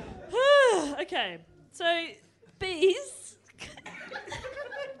 Okay, so bees.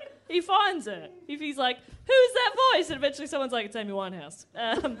 He finds her. If he's like, who's that voice? And eventually someone's like, it's Amy Winehouse.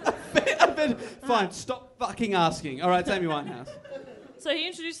 Fine, stop fucking asking. All right, it's Amy Winehouse. So he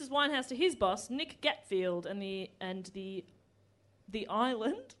introduces Winehouse to his boss, Nick Gatfield, and the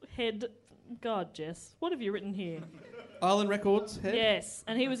island head. God, Jess, what have you written here? Island Records head? Yes,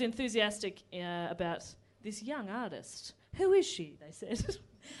 and he was enthusiastic about this young artist. Who is she? They said.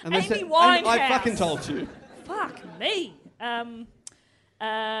 And Amy said, Winehouse. I fucking told you. Fuck me.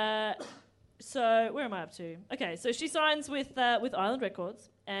 So where am I up to? Okay, so she signs with Island Records,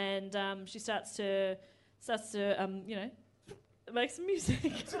 and she starts to make some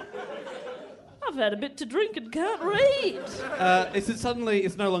music. I've had a bit to drink and can't read.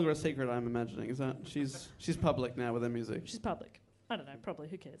 It's no longer a secret, I'm imagining, is that? She's public now with her music. She's public. I don't know, probably,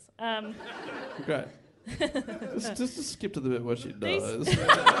 who cares? Great. just skip to the bit where she does.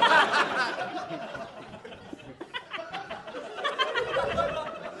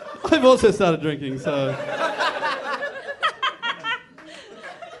 I've also started drinking, so...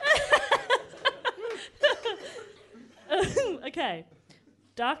 Okay.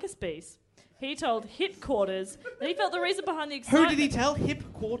 Darkest Beast. He told Hit Quarters that he felt the reason behind the excitement... Who did he tell? Hip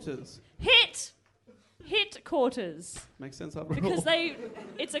Quarters. Hit Quarters. Makes sense after all. Because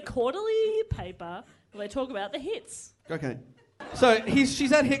it's a quarterly paper where they talk about the hits. Okay. So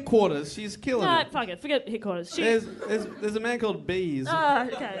she's at Hit Quarters. She's killing No, it. fuck it. Forget Hit Quarters. There's a man called Bees.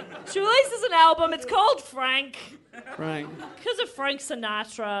 Okay. She releases an album. It's called Frank. Frank. Because of Frank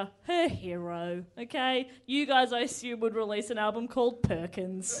Sinatra, her hero. Okay? You guys, I assume, would release an album called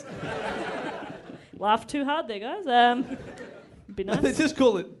Perkins. Laugh too hard there, guys. Be nice. Let's just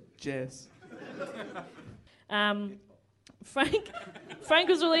call it Jess. Frank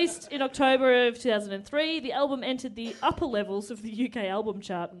was released in October of 2003. The album entered the upper levels of the UK album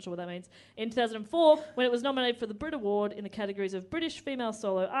chart, I'm not sure what that means, in 2004 when it was nominated for the Brit Award in the categories of British Female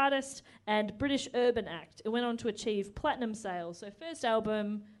Solo Artist and British Urban Act. It went on to achieve platinum sales. So first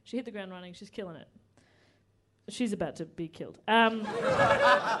album, she hit the ground running, she's killing it. She's about to be killed.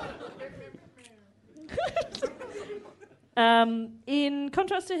 In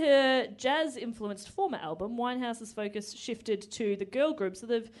contrast to her jazz-influenced former album, Winehouse's focus shifted to the girl groups of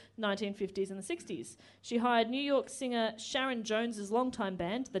the 1950s and the 60s. She hired New York singer Sharon Jones's longtime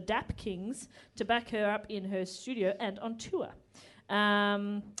band, the Dap Kings, to back her up in her studio and on tour.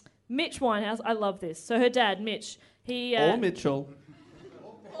 Mitch Winehouse, I love this. So her dad, Mitch, he... or Mitchell.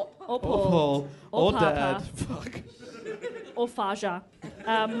 Or Paul. Or Papa. Dad. Fuck. Or Faja.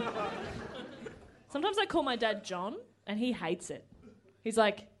 Sometimes I call my dad John, and he hates it. He's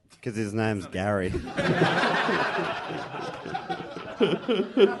like... Because his name's Gary.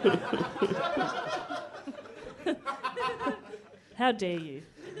 How dare you?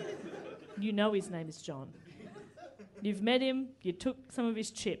 You know his name is John. You've met him, you took some of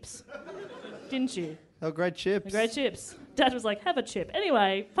his chips. Didn't you? Oh, great chips. The great chips. Dad was like, have a chip.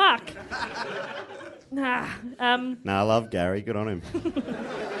 Anyway, fuck. Nah, I love Gary. Good on him.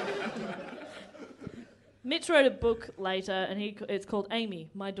 Mitch wrote a book later, and it's called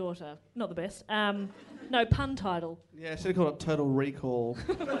Amy, My Daughter. Not the best. No, pun title. Yeah, I should have called it Total Recall.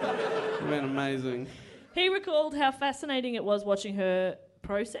 It would have been amazing. He recalled how fascinating it was watching her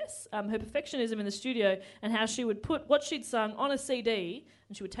process, her perfectionism in the studio, and how she would put what she'd sung on a CD,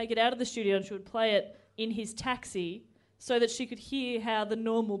 and she would take it out of the studio and she would play it in his taxi so that she could hear how the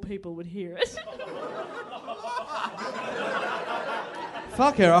normal people would hear it.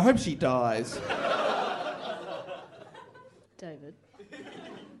 Fuck her, I hope she dies. David,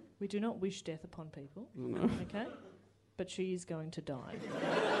 we do not wish death upon people, okay? But she is going to die.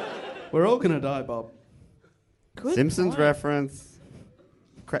 We're all going to die, Bob. Good Simpsons point. reference.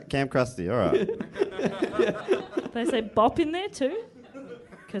 Camp Krusty, all right. They say bop in there too?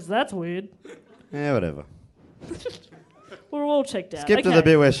 Because that's weird. Yeah, whatever. We're all checked out. Skip to the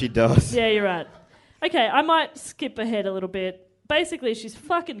bit where she dies. Yeah, you're right. Okay, I might skip ahead a little bit. Basically, she's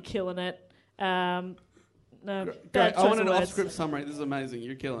fucking killing it. No, Great. bad I want an choice of words. off-script summary. This is amazing.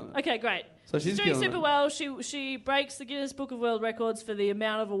 You're killing it. Okay, great. So she's doing killing super it. well. She breaks the Guinness Book of World Records for the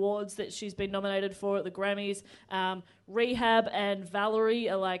amount of awards that she's been nominated for at the Grammys. Rehab and Valerie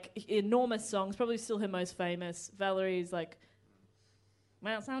are like enormous songs. Probably still her most famous. Valerie's like,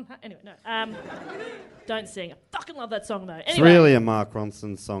 well, anyway, no. Don't sing. I fucking love that song though. Anyway, It's really a Mark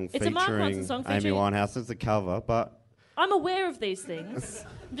Ronson song It's a Mark Ronson featuring song Amy featuring- Winehouse. It's a cover, but I'm aware of these things.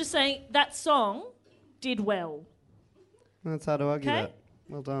 I'm just saying that song did well. it's hard to argue Okay? that.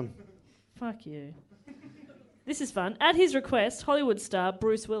 Well done. Fuck you. This is fun. At his request, Hollywood star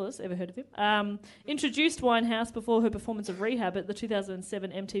Bruce Willis, ever heard of him, introduced Winehouse before her performance of Rehab at the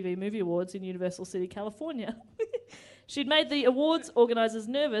 2007 MTV Movie Awards in Universal City, California. She'd made the awards organisers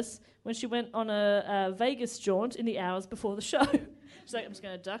nervous when she went on a Vegas jaunt in the hours before the show. She's like, I'm just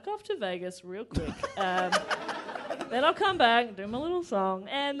going to duck off to Vegas real quick. Then I'll come back and do my little song.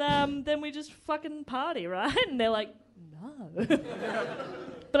 And then we just fucking party, right? And they're like, no.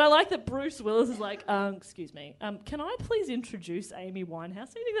 But I like that Bruce Willis is like, excuse me, can I please introduce Amy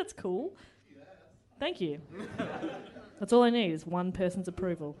Winehouse? Do you think that's cool? Yeah. Thank you. That's all I need is one person's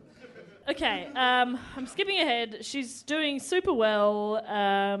approval. Okay, I'm skipping ahead. She's doing super well,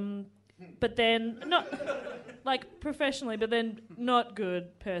 but then not, like, professionally, but then not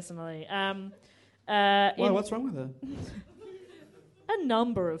good personally. Why, what's wrong with her? A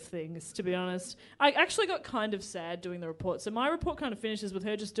number of things, to be honest. I actually got kind of sad doing the report. So my report kind of finishes with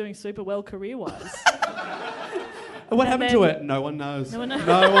her just doing super well career-wise. What happened to it? No one knows. No one knows.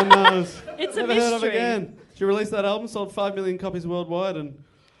 No one knows. It's Never a heard of mystery. again. She released that album, sold 5 million copies worldwide, and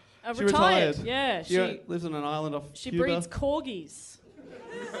she retired. Yeah, She lives on an island off she Cuba. breeds corgis.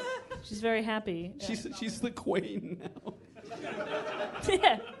 She's very happy. She's the queen now.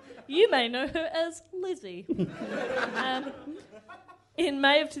 Yeah, you may know her as Lizzie. In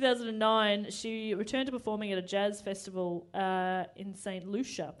May of 2009, she returned to performing at a jazz festival in St.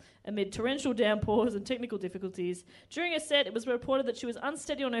 Lucia amid torrential downpours and technical difficulties. During a set, it was reported that she was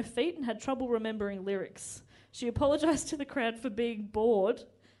unsteady on her feet and had trouble remembering lyrics. She apologised to the crowd for being bored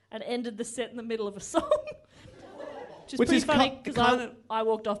and ended the set in the middle of a song. Which is pretty funny because I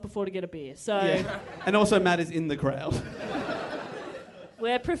walked off before to get a beer. So Yeah. And also Matt is in the crowd.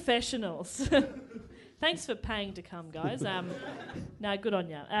 we're professionals. Thanks for paying to come, guys. No, good on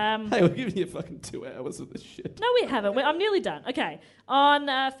you. Hey, we're giving you fucking 2 hours of this shit. No, we haven't. I'm nearly done. Okay. On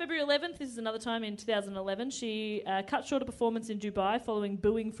February 11th, this is another time in 2011, she cut short a performance in Dubai following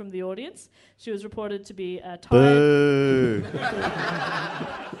booing from the audience. She was reported to be tired. Boo.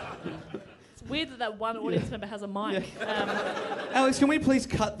 It's weird that one audience member has a mic. Alex, can we please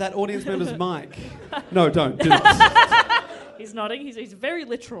cut that audience member's mic? No, don't. Do not. He's nodding. He's very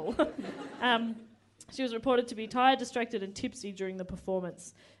literal. She was reported to be tired, distracted, and tipsy during the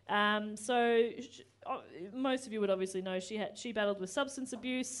performance. Most of you would obviously know she battled with substance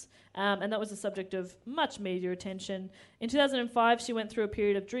abuse, and that was the subject of much media attention. In 2005, she went through a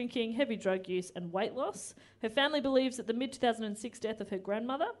period of drinking, heavy drug use, and weight loss. Her family believes that the mid-2006 death of her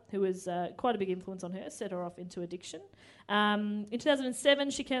grandmother, who was quite a big influence on her, set her off into addiction. In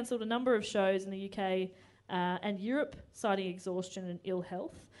 2007, she cancelled a number of shows in the UK and Europe, citing exhaustion and ill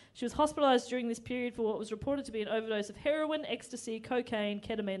health. She was hospitalised during this period for what was reported to be an overdose of heroin, ecstasy, cocaine,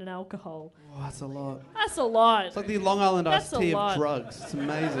 ketamine and alcohol. Oh, that's a lot. That's a lot. It's like the Long Island iced tea lot. of drugs. It's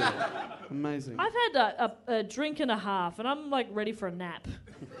amazing. Amazing. I've had a drink and a half and I'm like ready for a nap.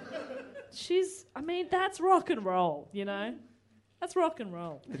 That's rock and roll, you know? That's rock and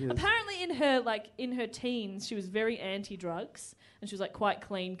roll. Apparently in her teens, she was very anti-drugs and she was like quite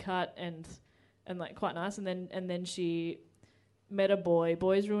clean cut and like quite nice, and then she met a boy.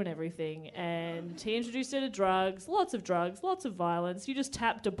 Boys ruin everything, and he introduced her to drugs, lots of violence. You just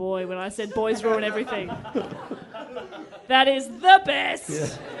tapped a boy when I said boys ruin everything. That is the best.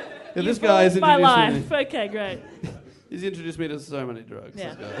 Yeah, this guy has my introduced life. Okay, great. He's introduced me to so many drugs.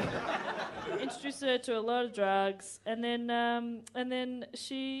 Yeah. This guy. Introduced her to a lot of drugs, and then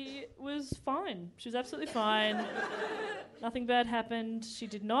she was fine. She was absolutely fine. Nothing bad happened. She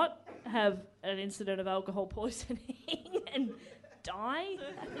did not have an incident of alcohol poisoning and die.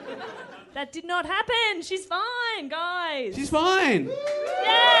 That did not happen. She's fine, guys. She's fine.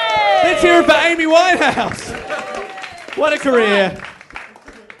 Yay! Let's hear it for Amy Winehouse. What a career.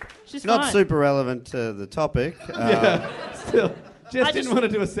 She's Not fine. super relevant to the topic. Still. Didn't want to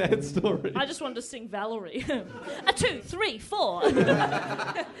do a sad story. I just wanted to sing Valerie. 2, 3, 4.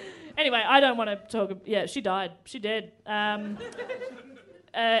 Anyway, I don't want to talk. Yeah, she died. She dead.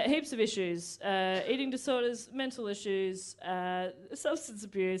 Heaps of issues: eating disorders, mental issues, substance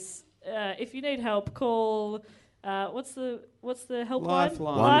abuse. If you need help, call. What's the helpline?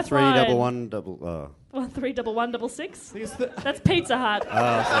 Lifeline. 1311. 131166. That's Pizza Hut.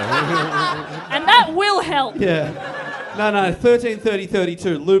 Oh, sorry. And that will help. Yeah. No, 13 30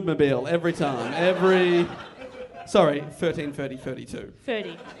 32. Lubemobile every time. Sorry, 13 30 32.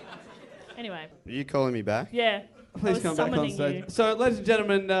 30. Anyway. Are you calling me back? Yeah. Please come back on stage. You. So, ladies and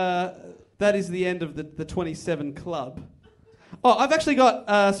gentlemen, that is the end of the 27 Club. Oh, I've actually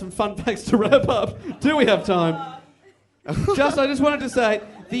got some fun facts to wrap up. Do we have time? I just wanted to say,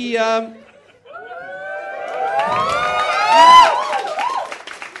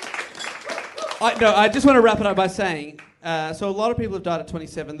 I just want to wrap it up by saying, so a lot of people have died at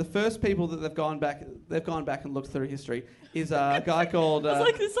 27. The first people that they've gone back and looked through history is a guy called... I was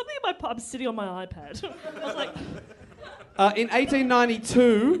like, there's something in my pub sitting on my iPad. I was like... in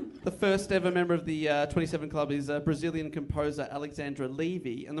 1892, the first ever member of the 27 Club is Brazilian composer Alexandra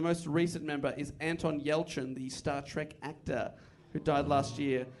Levy, and the most recent member is Anton Yelchin, the Star Trek actor, who died last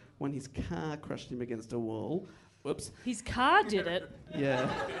year when his car crushed him against a wall. Whoops. His car did it?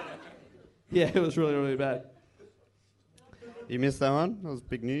 Yeah. Yeah, it was really, really bad. You missed that one? That was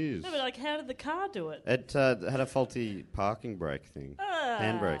big news. No, but like, how did the car do it? It had a faulty parking brake thing.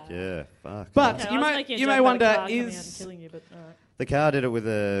 Handbrake, yeah. Fuck. But Okay, you may wonder, is... Killing you, but, the car did it with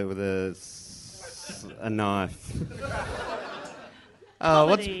a knife.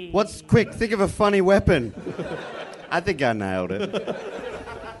 What's quick? Think of a funny weapon. I think I nailed it.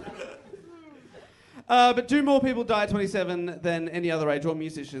 But do more people die at 27 than any other age or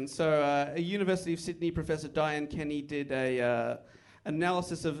musicians? So a University of Sydney professor, Diane Kenny, did a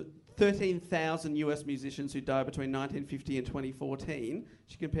analysis of 13,000 US musicians who died between 1950 and 2014.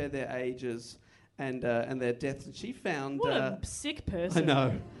 She compared their ages and their deaths, and she found... What a sick person. I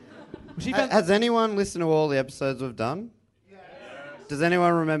know. She found Has anyone listened to all the episodes we've done? Yes. Does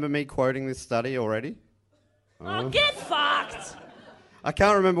anyone remember me quoting this study already? Oh, get fucked! I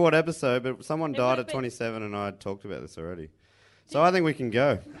can't remember what episode, but someone It died would've at 27 and I had talked about this already. So I think we can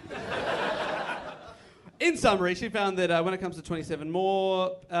go. In summary, she found that when it comes to 27,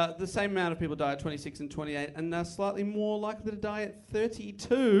 the same amount of people die at 26 and 28, and slightly more likely to die at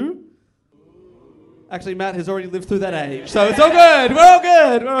 32. Actually, Matt has already lived through that age, so it's all good. We're all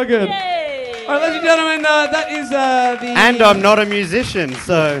good. We're all good. Yay! All right, ladies and gentlemen, that is the... And I'm not a musician,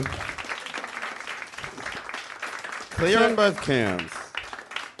 so... Clear on both counts.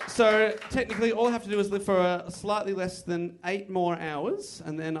 So technically, all I have to do is live for slightly less than 8 more hours,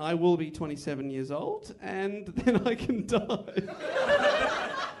 and then I will be 27 years old, and then I can die. So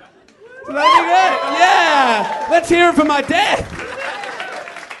that'll be great. Yeah! Let's hear it for my death.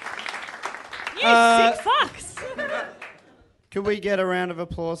 You sick fucks. Could we get a round of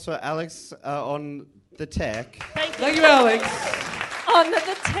applause for Alex on the tech? Thank you, Alex. On the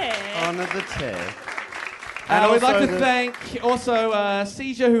tech. On the tech. We'd like to thank also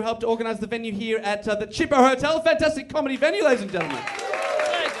Seizure, who helped organise the venue here at the Chippo Hotel. Fantastic comedy venue, ladies and gentlemen.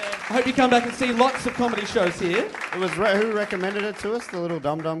 Very good. I hope you come back and see lots of comedy shows here. It was who recommended it to us? The little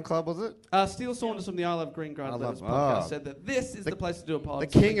Dum Dum Club, was it? Steele Saunders from the I Love Green Grass Letters podcast said that this is the place to do a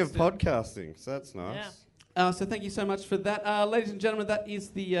podcast. The king of podcasting, so that's nice. Yeah. So thank you so much for that. Ladies and gentlemen, that is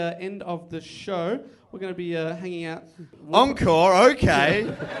the end of the show. We're going to be hanging out. Encore, okay.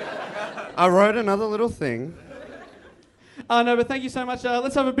 I wrote another little thing. No, but thank you so much.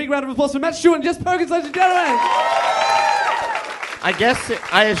 Let's have a big round of applause for Matt Stewart and Jess Perkins, ladies and gentlemen.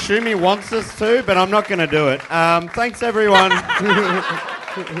 I assume he wants us to, but I'm not going to do it. Thanks, everyone. Give it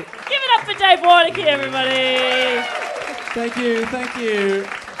up for Dave Warnicky, everybody. Thank you.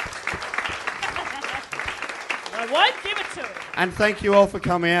 I won't give it to him. And thank you all for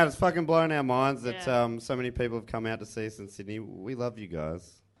coming out. It's fucking blown our minds that so many people have come out to see us in Sydney. We love you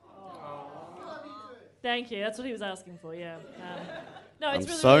guys. Thank you. That's what he was asking for, yeah. No, it's I'm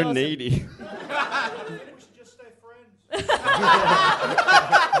really, so really awesome. needy. We should just stay friends.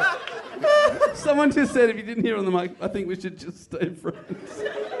 Someone just said, if you didn't hear on the mic, I think we should just stay friends.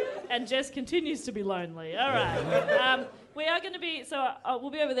 And Jess continues to be lonely. All right. We are going to be,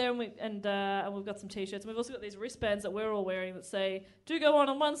 we'll be over there and we've got some T-shirts. And we've also got these wristbands that we're all wearing that say, do go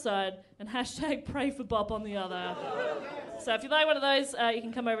on one side and hashtag pray for Bop on the other. So if you like one of those, you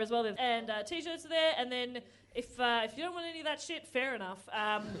can come over as well. And T-shirts are there. And then if you don't want any of that shit, fair enough.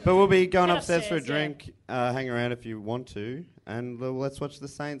 But we'll be going upstairs for a yeah. drink, hang around if you want to, and let's watch the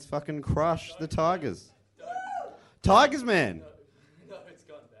Saints fucking crush the Tigers. Tigers, man! No, it's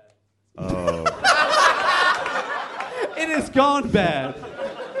gone bad. Oh. It has gone bad.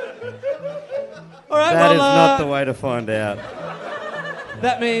 All right, That is not the way to find out.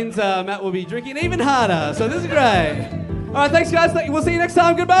 That means Matt will be drinking even harder, so this is great. All right, thanks, guys. We'll see you next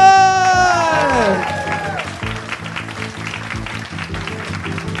time. Goodbye!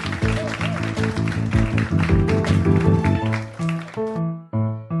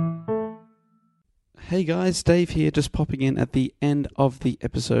 Hey guys, Dave here, just popping in at the end of the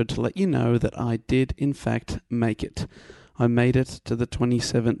episode to let you know that I did, in fact, make it. I made it to the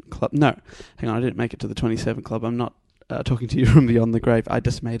 27 Club. No, hang on, I didn't make it to the 27 Club. I'm not talking to you from beyond the grave. I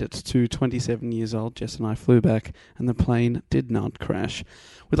just made it to 27 years old. Jess and I flew back, and the plane did not crash.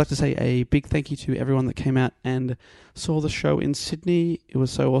 We'd like to say a big thank you to everyone that came out and saw the show in Sydney. It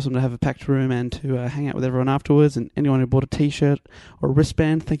was so awesome to have a packed room and to hang out with everyone afterwards, and anyone who bought a T-shirt or a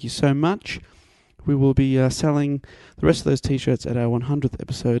wristband, thank you so much. We will be selling the rest of those T-shirts at our 100th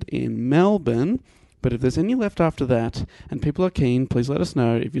episode in Melbourne. But if there's any left after that and people are keen, please let us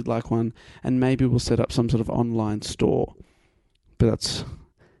know if you'd like one, and maybe we'll set up some sort of online store. But that's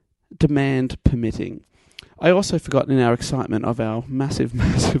demand permitting. I also forgot in our excitement of our massive,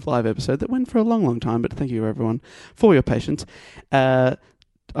 massive live episode that went for a long, long time, but thank you everyone for your patience. I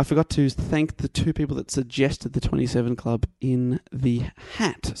forgot to thank the two people that suggested the 27 Club in the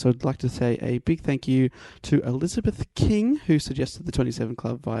hat. So I'd like to say a big thank you to Elizabeth King, who suggested the 27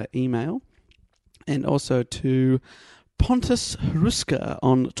 Club via email, and also to Pontus Haruska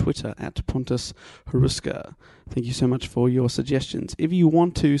on Twitter, at Pontus Haruska. Thank you so much for your suggestions. If you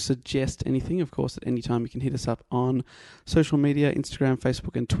want to suggest anything, of course, at any time you can hit us up on social media, Instagram,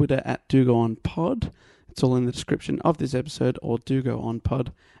 Facebook, and Twitter at DoGoOnPod. It's all in the description of this episode, or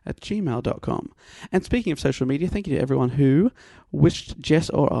dogoonpod@gmail.com. And speaking of social media, thank you to everyone who wished Jess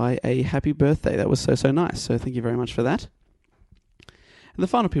or I a happy birthday. That was so nice, so thank you very much for that. And the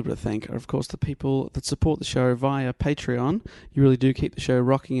final people to thank are, of course, the people that support the show via Patreon. You really do keep the show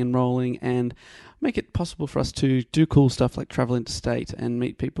rocking and rolling and make it possible for us to do cool stuff like travel interstate and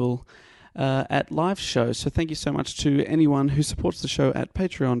meet people at live shows. So thank you so much to anyone who supports the show at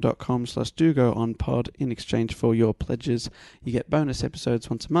patreon.com/dogoonpod. In exchange for your pledges, you get bonus episodes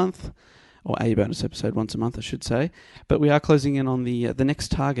once a month, or a bonus episode once a month, I should say. But we are closing in on the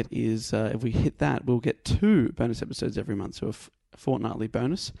next target is, if we hit that, we'll get 2 bonus episodes every month, so a fortnightly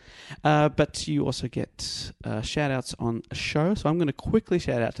bonus. But you also get shout-outs on a show. So I'm going to quickly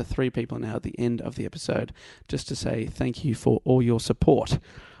shout out to 3 people now at the end of the episode, just to say thank you for all your support.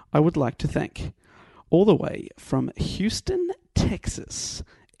 I would like to thank, all the way from Houston, Texas,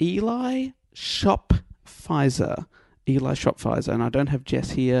 Eli Shopfizer. And I don't have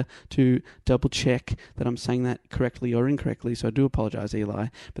Jess here to double check that I'm saying that correctly or incorrectly, so I do apologise, Eli,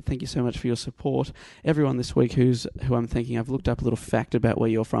 but thank you so much for your support. Everyone this week who I'm thanking, I've looked up a little fact about where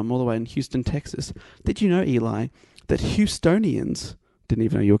you're from, all the way in Houston, Texas. Did you know, Eli, that Houstonians, didn't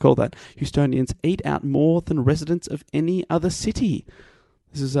even know you were called that, Houstonians eat out more than residents of any other city?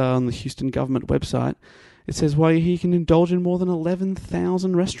 This is on the Houston government website. It says why he can indulge in more than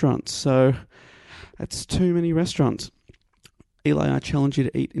 11,000 restaurants, so that's too many restaurants. Eli, I challenge you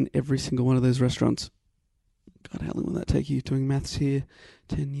to eat in every single one of those restaurants. God, how long will that take you? Doing maths here,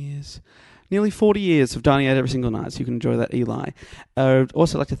 10 years. Nearly 40 years of dining out every single night, so you can enjoy that, Eli. I'd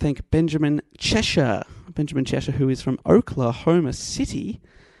also like to thank Benjamin Cheshire, who is from Oklahoma City.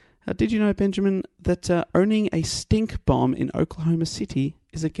 Did you know, Benjamin, that owning a stink bomb in Oklahoma City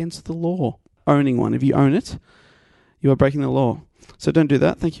is against the law? Owning one. If you own it, you are breaking the law. So don't do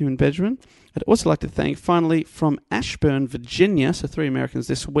that. Thank you, Benjamin. I'd also like to thank, finally, from Ashburn, Virginia, so 3 Americans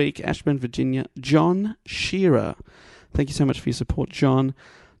this week, Ashburn, Virginia, John Shearer. Thank you so much for your support, John.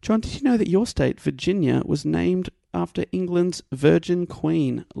 John, did you know that your state, Virginia, was named after England's Virgin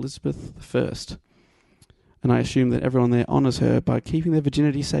Queen, Elizabeth I? And I assume that everyone there honours her by keeping their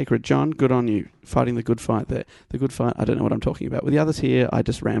virginity sacred. John, good on you, fighting the good fight there. The good fight, I don't know what I'm talking about. With the others here, I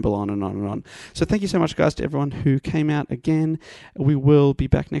just ramble on and on and on. So thank you so much, guys, to everyone who came out again. We will be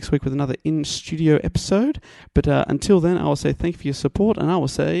back next week with another in-studio episode. But until then, I will say thank you for your support, and I will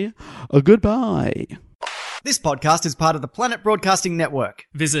say goodbye. This podcast is part of the Planet Broadcasting Network.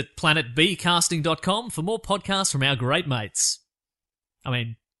 Visit planetbcasting.com for more podcasts from our great mates. I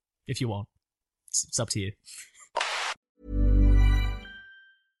mean, if you want. It's up to you.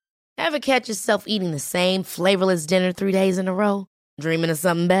 Ever catch yourself eating the same flavorless dinner 3 days in a row? Dreaming of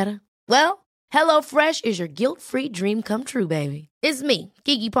something better? Well, HelloFresh is your guilt-free dream come true, baby. It's me,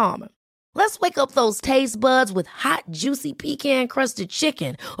 Keke Palmer. Let's wake up those taste buds with hot, juicy pecan-crusted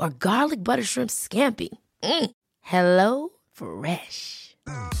chicken or garlic butter shrimp scampi. Hello Fresh.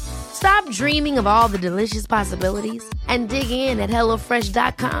 Stop dreaming of all the delicious possibilities and dig in at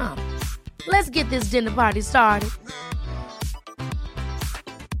HelloFresh.com. Let's get this dinner party started.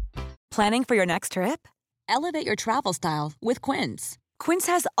 Planning for your next trip? Elevate your travel style with Quince. Quince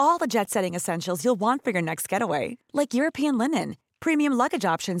has all the jet-setting essentials you'll want for your next getaway, like European linen, premium luggage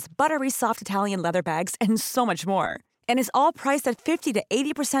options, buttery soft Italian leather bags, and so much more. And is all priced at 50 to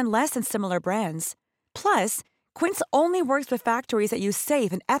 80% less than similar brands. Plus, Quince only works with factories that use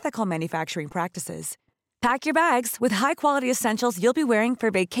safe and ethical manufacturing practices. Pack your bags with high-quality essentials you'll be wearing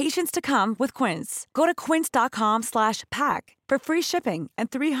for vacations to come with Quince. Go to quince.com/pack for free shipping and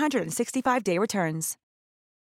 365-day returns.